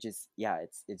 which is, yeah,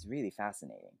 it's really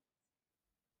fascinating.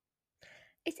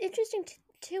 It's interesting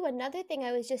too. Another thing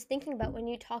I was just thinking about when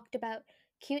you talked about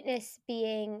cuteness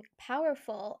being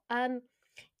powerful,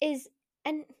 is,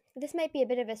 and this might be a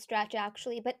bit of a stretch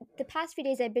actually, but the past few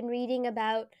days I've been reading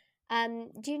about.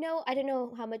 Do you know? I don't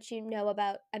know how much you know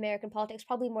about American politics.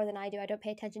 Probably more than I do. I don't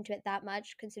pay attention to it that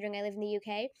much, considering I live in the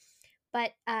UK.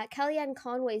 But Kellyanne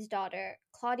Conway's daughter,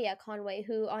 Claudia Conway,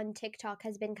 who on TikTok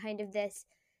has been kind of this,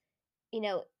 you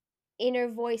know, inner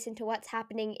voice into what's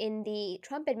happening in the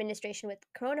Trump administration with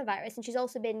coronavirus. And she's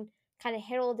also been kind of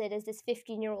heralded as this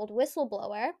 15-year-old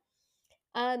whistleblower.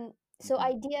 So Hmm.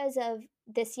 ideas of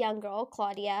this young girl,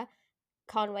 Claudia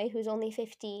Conway, who's only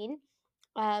 15,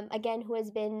 again, who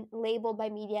has been labeled by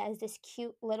media as this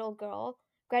cute little girl.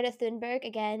 Greta Thunberg,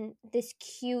 again, this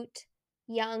cute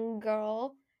young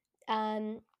girl.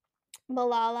 Um,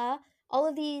 Malala, all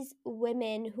of these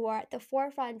women who are at the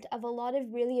forefront of a lot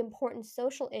of really important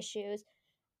social issues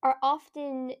are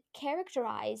often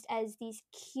characterized as these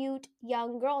cute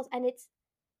young girls. And it's,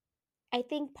 I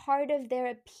think, part of their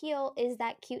appeal is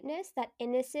that cuteness, that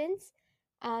innocence,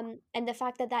 and the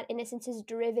fact that that innocence is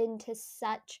driven to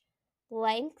such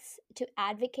lengths to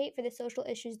advocate for the social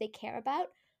issues they care about.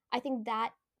 I think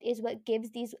that is what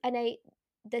gives these, and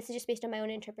this is just based on my own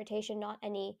interpretation, not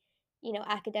any,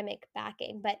 academic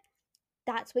backing, but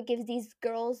that's what gives these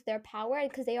girls their power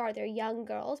because they're young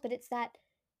girls, but it's that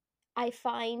I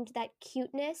find that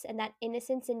cuteness and that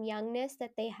innocence and youngness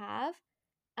that they have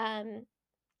um,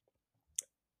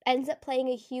 ends up playing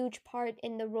a huge part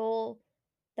in the role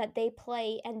that they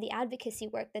play and the advocacy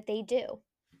work that they do.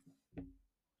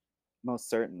 Most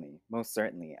certainly, most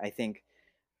certainly. I think,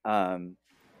 um,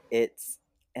 it's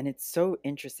it's so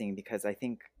interesting because I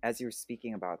think as you're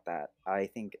speaking about that, I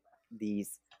think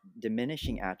these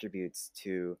diminishing attributes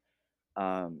to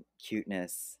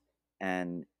cuteness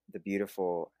and the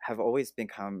beautiful have always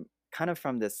become kind of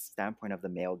from this standpoint of the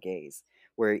male gaze,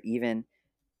 where even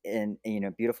in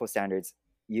beautiful standards,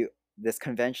 you this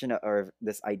convention or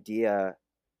this idea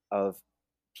of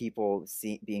people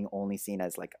being only seen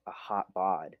as like a hot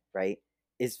bod, right,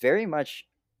 is very much,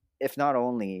 if not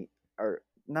only, or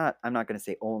not, I'm not going to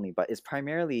say only, but is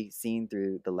primarily seen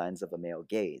through the lens of a male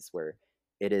gaze, where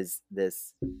it is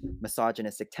this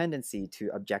misogynistic tendency to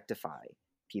objectify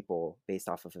people based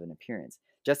off of an appearance.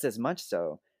 Just as much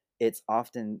so, it's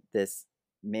often this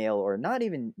male, or not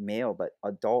even male, but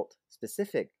adult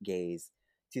specific gaze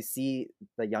to see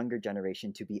the younger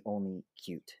generation to be only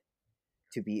cute,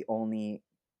 to be only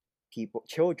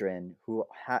children who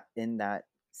in that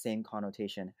same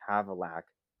connotation have a lack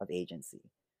of agency.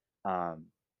 um,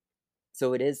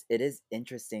 so it is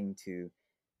interesting to,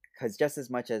 because just as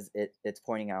much as it's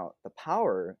pointing out the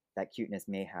power that cuteness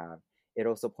may have, it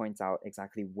also points out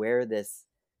exactly where this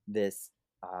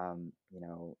um, you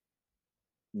know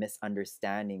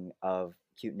misunderstanding of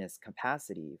cuteness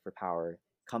capacity for power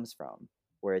comes from,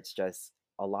 where it's just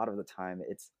a lot of the time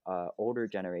it's older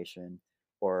generation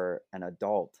or an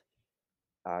adult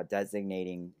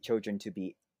designating children to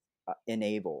be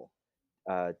enable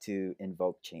to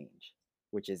invoke change,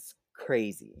 which is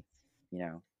crazy, you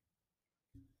know?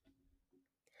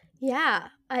 Yeah.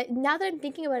 Now that I'm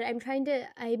thinking about it,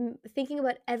 I'm thinking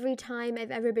about every time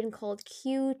I've ever been called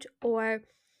cute or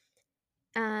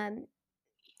um,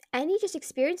 any just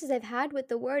experiences I've had with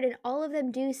the word, and all of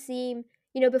them do seem,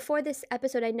 before this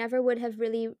episode, I never would have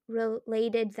really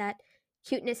related that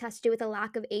cuteness has to do with a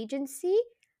lack of agency.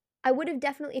 I would have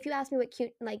definitely, if you asked me what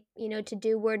cute, like, to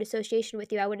do word association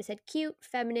with you, I would have said cute,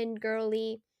 feminine,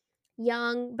 girly,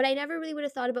 young, but I never really would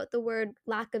have thought about the word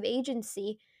lack of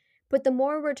agency. But the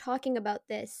more we're talking about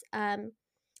this, the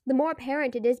more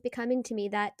apparent it is becoming to me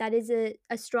that that is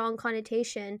a strong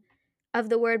connotation of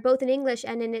the word, both in English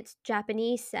and in its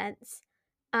Japanese sense.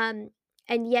 Um,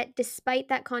 and yet, despite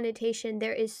that connotation,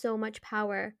 there is so much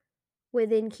power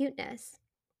within cuteness.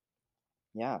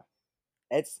 Yeah.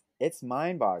 It's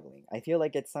mind-boggling. I feel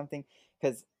like it's something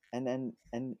because and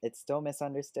it's still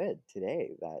misunderstood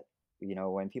today that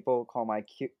when people call my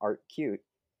cute art cute,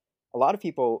 a lot of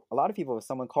people if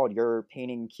someone called your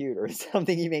painting cute or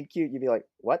something you make cute, you'd be like,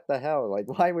 what the hell? Like,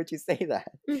 why would you say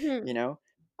that? Hmm. you know?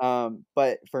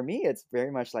 But for me, it's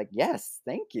very much like, yes,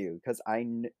 thank you, because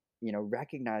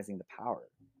recognizing the power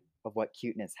of what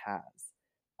cuteness has,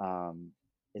 um,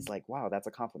 is like, wow, that's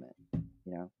a compliment,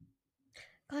 you know?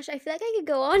 Gosh, I feel like I could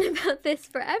go on about this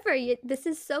forever. This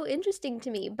is so interesting to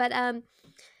me. But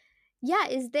yeah,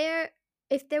 if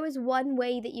there was one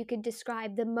way that you could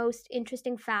describe the most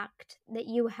interesting fact that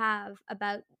you have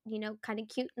about, kind of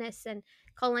cuteness and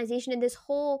colonization and this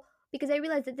whole, because I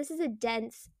realize that this is a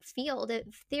dense field of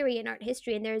theory and art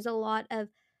history, and there's a lot of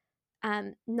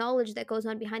knowledge that goes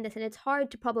on behind this, and it's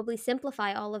hard to probably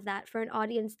simplify all of that for an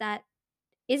audience that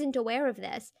isn't aware of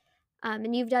this.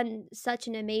 And you've done such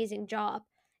an amazing job.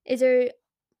 Is there,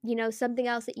 something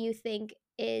else that you think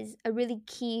is a really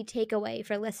key takeaway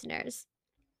for listeners?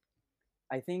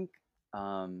 I think,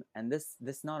 and this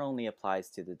not only applies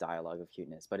to the dialogue of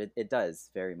cuteness, but it does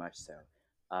very much so.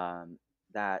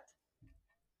 That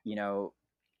you know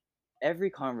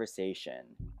every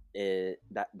conversation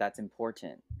that's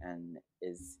important and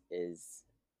is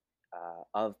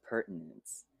of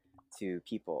pertinence to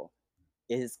people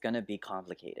is gonna be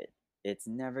complicated. It's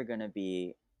never gonna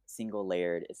be single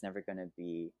layered. It's never gonna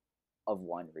be of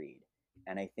one read.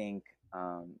 And I think,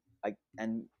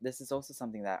 and this is also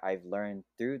something that I've learned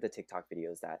through the TikTok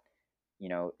videos that,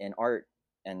 in art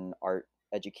and art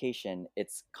education,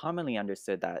 it's commonly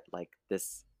understood that like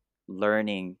this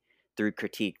learning through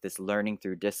critique, this learning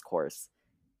through discourse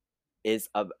is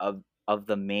of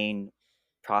the main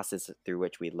process through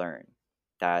which we learn.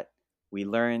 That we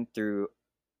learn through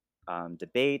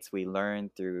debates, we learn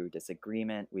through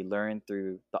disagreement, we learn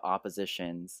through the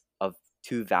oppositions of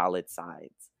two valid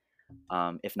sides,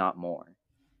 if not more.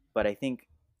 But I think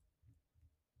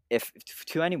if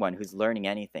to anyone who's learning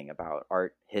anything about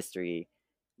art, history,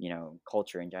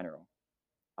 culture in general,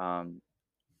 um,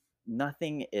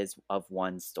 nothing is of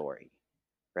one story,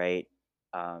 right?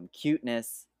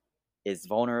 Cuteness is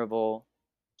vulnerable.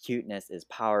 Cuteness is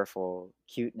powerful.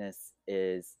 Cuteness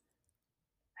is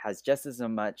has just as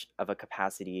much of a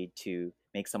capacity to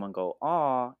make someone go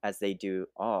 "aw" as they do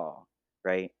 "aw,"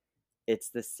 right? It's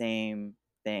the same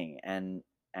thing, and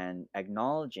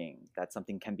acknowledging that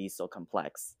something can be so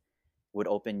complex would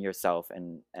open yourself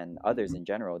and others in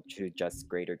general to just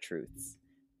greater truths.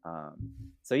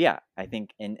 So yeah, I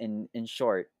think in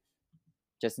short,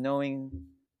 just knowing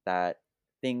that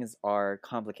things are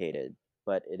complicated,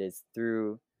 but it is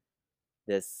through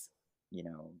this,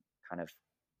 kind of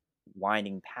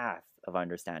winding path of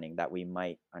understanding that we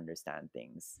might understand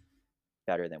things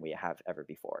better than we have ever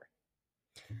before.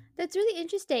 That's really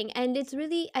interesting. And it's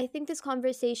really, I think this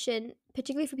conversation,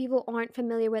 particularly for people who aren't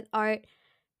familiar with art,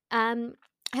 um,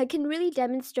 can really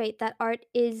demonstrate that art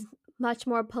is much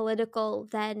more political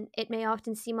than it may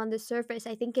often seem on the surface.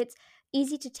 I think it's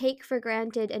easy to take for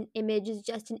granted an image is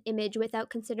just an image without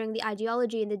considering the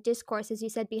ideology and the discourse, as you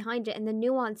said, behind it, and the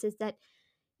nuances that,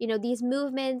 these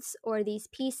movements or these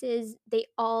pieces, they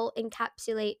all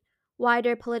encapsulate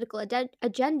wider political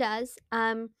agendas.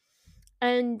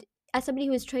 And as somebody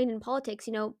who is trained in politics,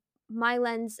 my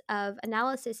lens of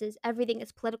analysis is everything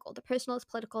is political. The personal is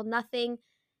political. Nothing,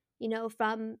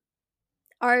 from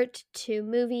art to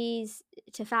movies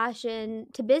to fashion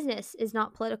to business is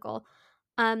not political.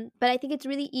 But I think it's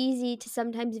really easy to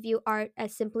sometimes view art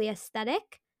as simply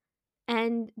aesthetic.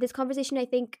 And this conversation, I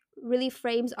think, really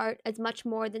frames art as much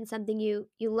more than something you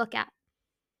look at.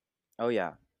 Oh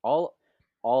yeah, all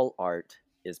art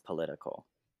is political.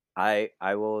 I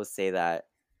will say that.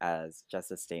 as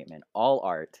just a statement. All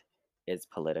art is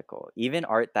political. Even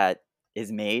art that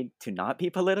is made to not be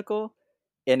political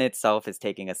in itself is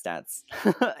taking a stance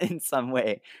in some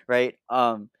way, right?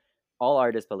 All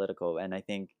art is political, and I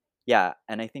think, yeah,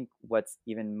 and I think what's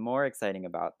even more exciting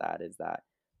about that is that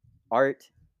art,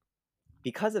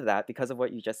 because of that, because of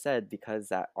what you just said, because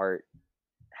that art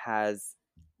has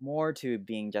more to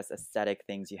being just aesthetic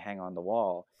things you hang on the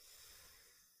wall.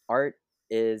 Art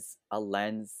is a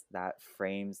lens that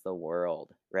frames the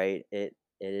world, right? It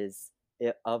is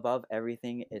it, above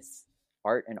everything. It's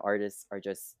art, and artists are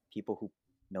just people who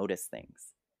notice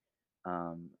things,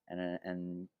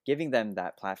 and giving them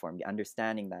that platform,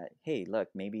 understanding that, hey, look,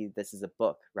 maybe this is a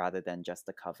book rather than just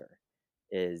a cover,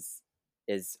 is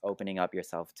is opening up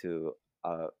yourself to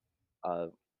a, a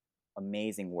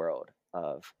amazing world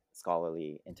of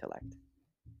scholarly intellect.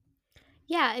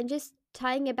 Yeah, and just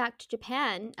tying it back to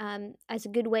Japan, as a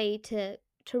good way to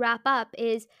wrap up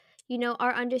is,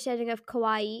 our understanding of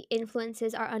kawaii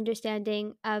influences our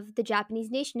understanding of the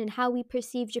Japanese nation, and how we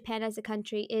perceive Japan as a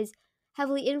country is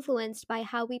heavily influenced by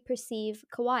how we perceive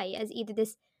kawaii as either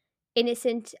this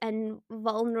innocent and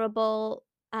vulnerable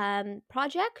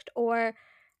project, or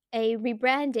a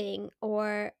rebranding,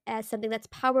 or as something that's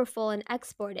powerful and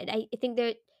exported. I think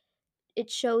that it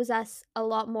shows us a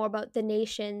lot more about the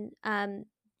nation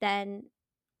than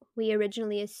we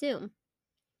originally assume.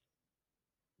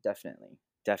 Definitely,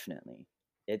 definitely.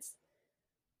 It's,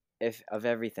 if of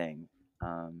everything,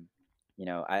 um,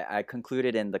 I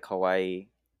concluded in the Kawaii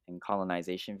and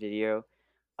colonization video,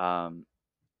 um,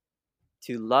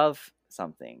 to love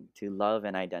something, to love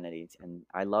an identity, and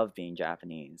I love being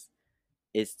Japanese,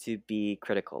 is to be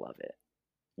critical of it,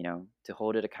 to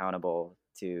hold it accountable,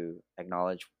 to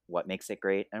acknowledge what makes it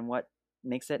great and what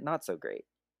makes it not so great.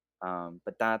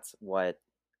 But that's what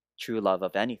true love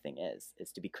of anything is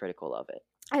to be critical of it.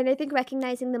 And I think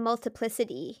recognizing the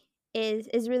multiplicity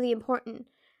is really important.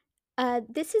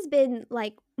 This has been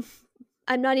like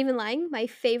I'm not even lying, my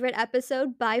favorite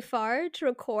episode by far to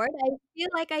record. I feel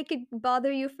like I could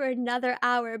bother you for another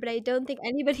hour, but I don't think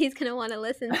anybody's gonna wanna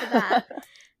listen to that.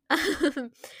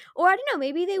 Or I don't know,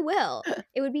 maybe they will.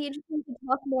 It would be interesting to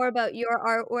talk more about your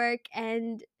artwork.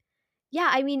 And yeah,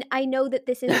 I mean, I know that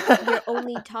this isn't your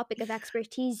only topic of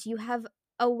expertise. You have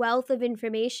a wealth of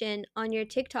information on your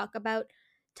TikTok about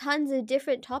tons of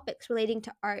different topics relating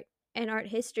to art and art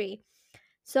history.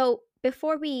 So,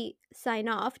 before we sign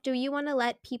off, do you want to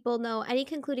let people know any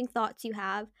concluding thoughts you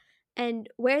have and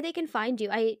where they can find you?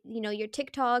 Your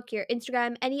TikTok, your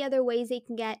Instagram, any other ways they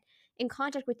can get in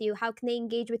contact with you? How can they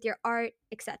engage with your art,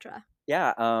 etc.?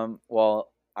 Yeah,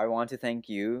 well, I want to thank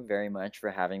you very much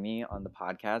for having me on the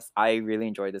podcast. I really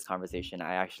enjoyed this conversation.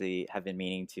 I actually have been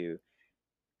meaning to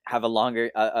have a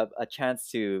longer a chance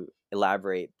to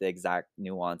elaborate the exact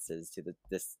nuances to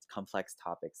this complex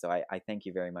topic. So I thank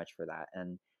you very much for that.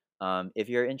 And if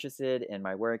you're interested in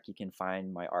my work, you can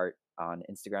find my art on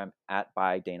Instagram at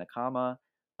by Dana Kama,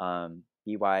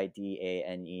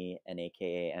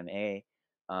 BYDANENAKAMA,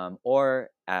 or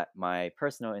at my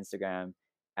personal Instagram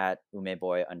at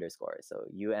umeboy underscore. So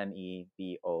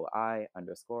UMEBOI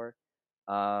underscore.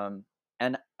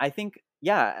 And I think,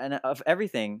 yeah, and of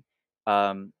everything,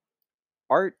 um,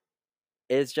 art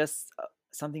is just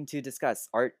something to discuss.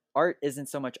 Art isn't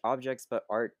so much objects, but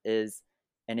art is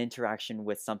an interaction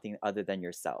with something other than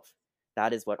yourself.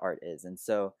 That is what art is. And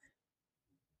so,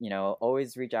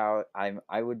 always reach out.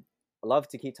 I would love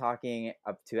to keep talking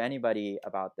up to anybody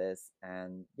about this.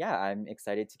 And yeah, I'm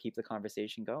excited to keep the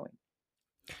conversation going.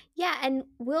 Yeah, and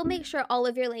we'll make sure all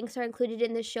of your links are included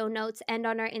in the show notes and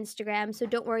on our Instagram. So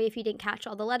don't worry if you didn't catch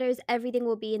all the letters. Everything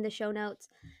will be in the show notes.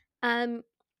 Um,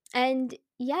 and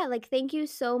yeah, like thank you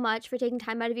so much for taking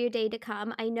time out of your day to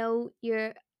come. I know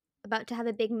you're about to have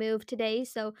a big move today,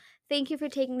 so thank you for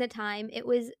taking the time. It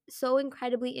was so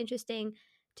incredibly interesting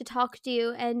to talk to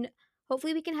you, and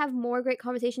hopefully we can have more great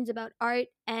conversations about art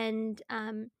and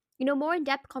more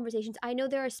in-depth conversations. I know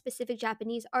there are specific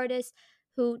Japanese artists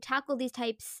who tackle these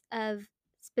types of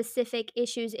specific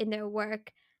issues in their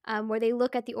work, where they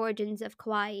look at the origins of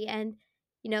kawaii, and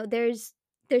there's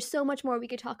so much more we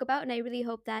could talk about, and I really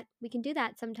hope that we can do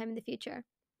that sometime in the future.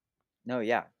 No,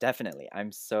 yeah, definitely.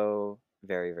 I'm so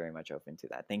very, very much open to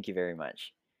that. Thank you very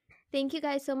much. Thank you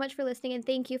guys so much for listening, and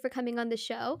thank you for coming on the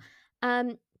show.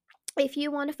 Um, if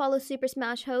you want to follow Super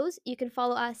Smash Hose, you can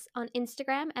follow us on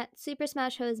Instagram at Super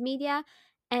Smash Hose Media,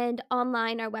 and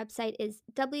online our website is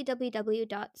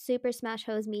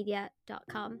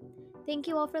www.supersmashhosemedia.com. Thank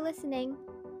you all for listening.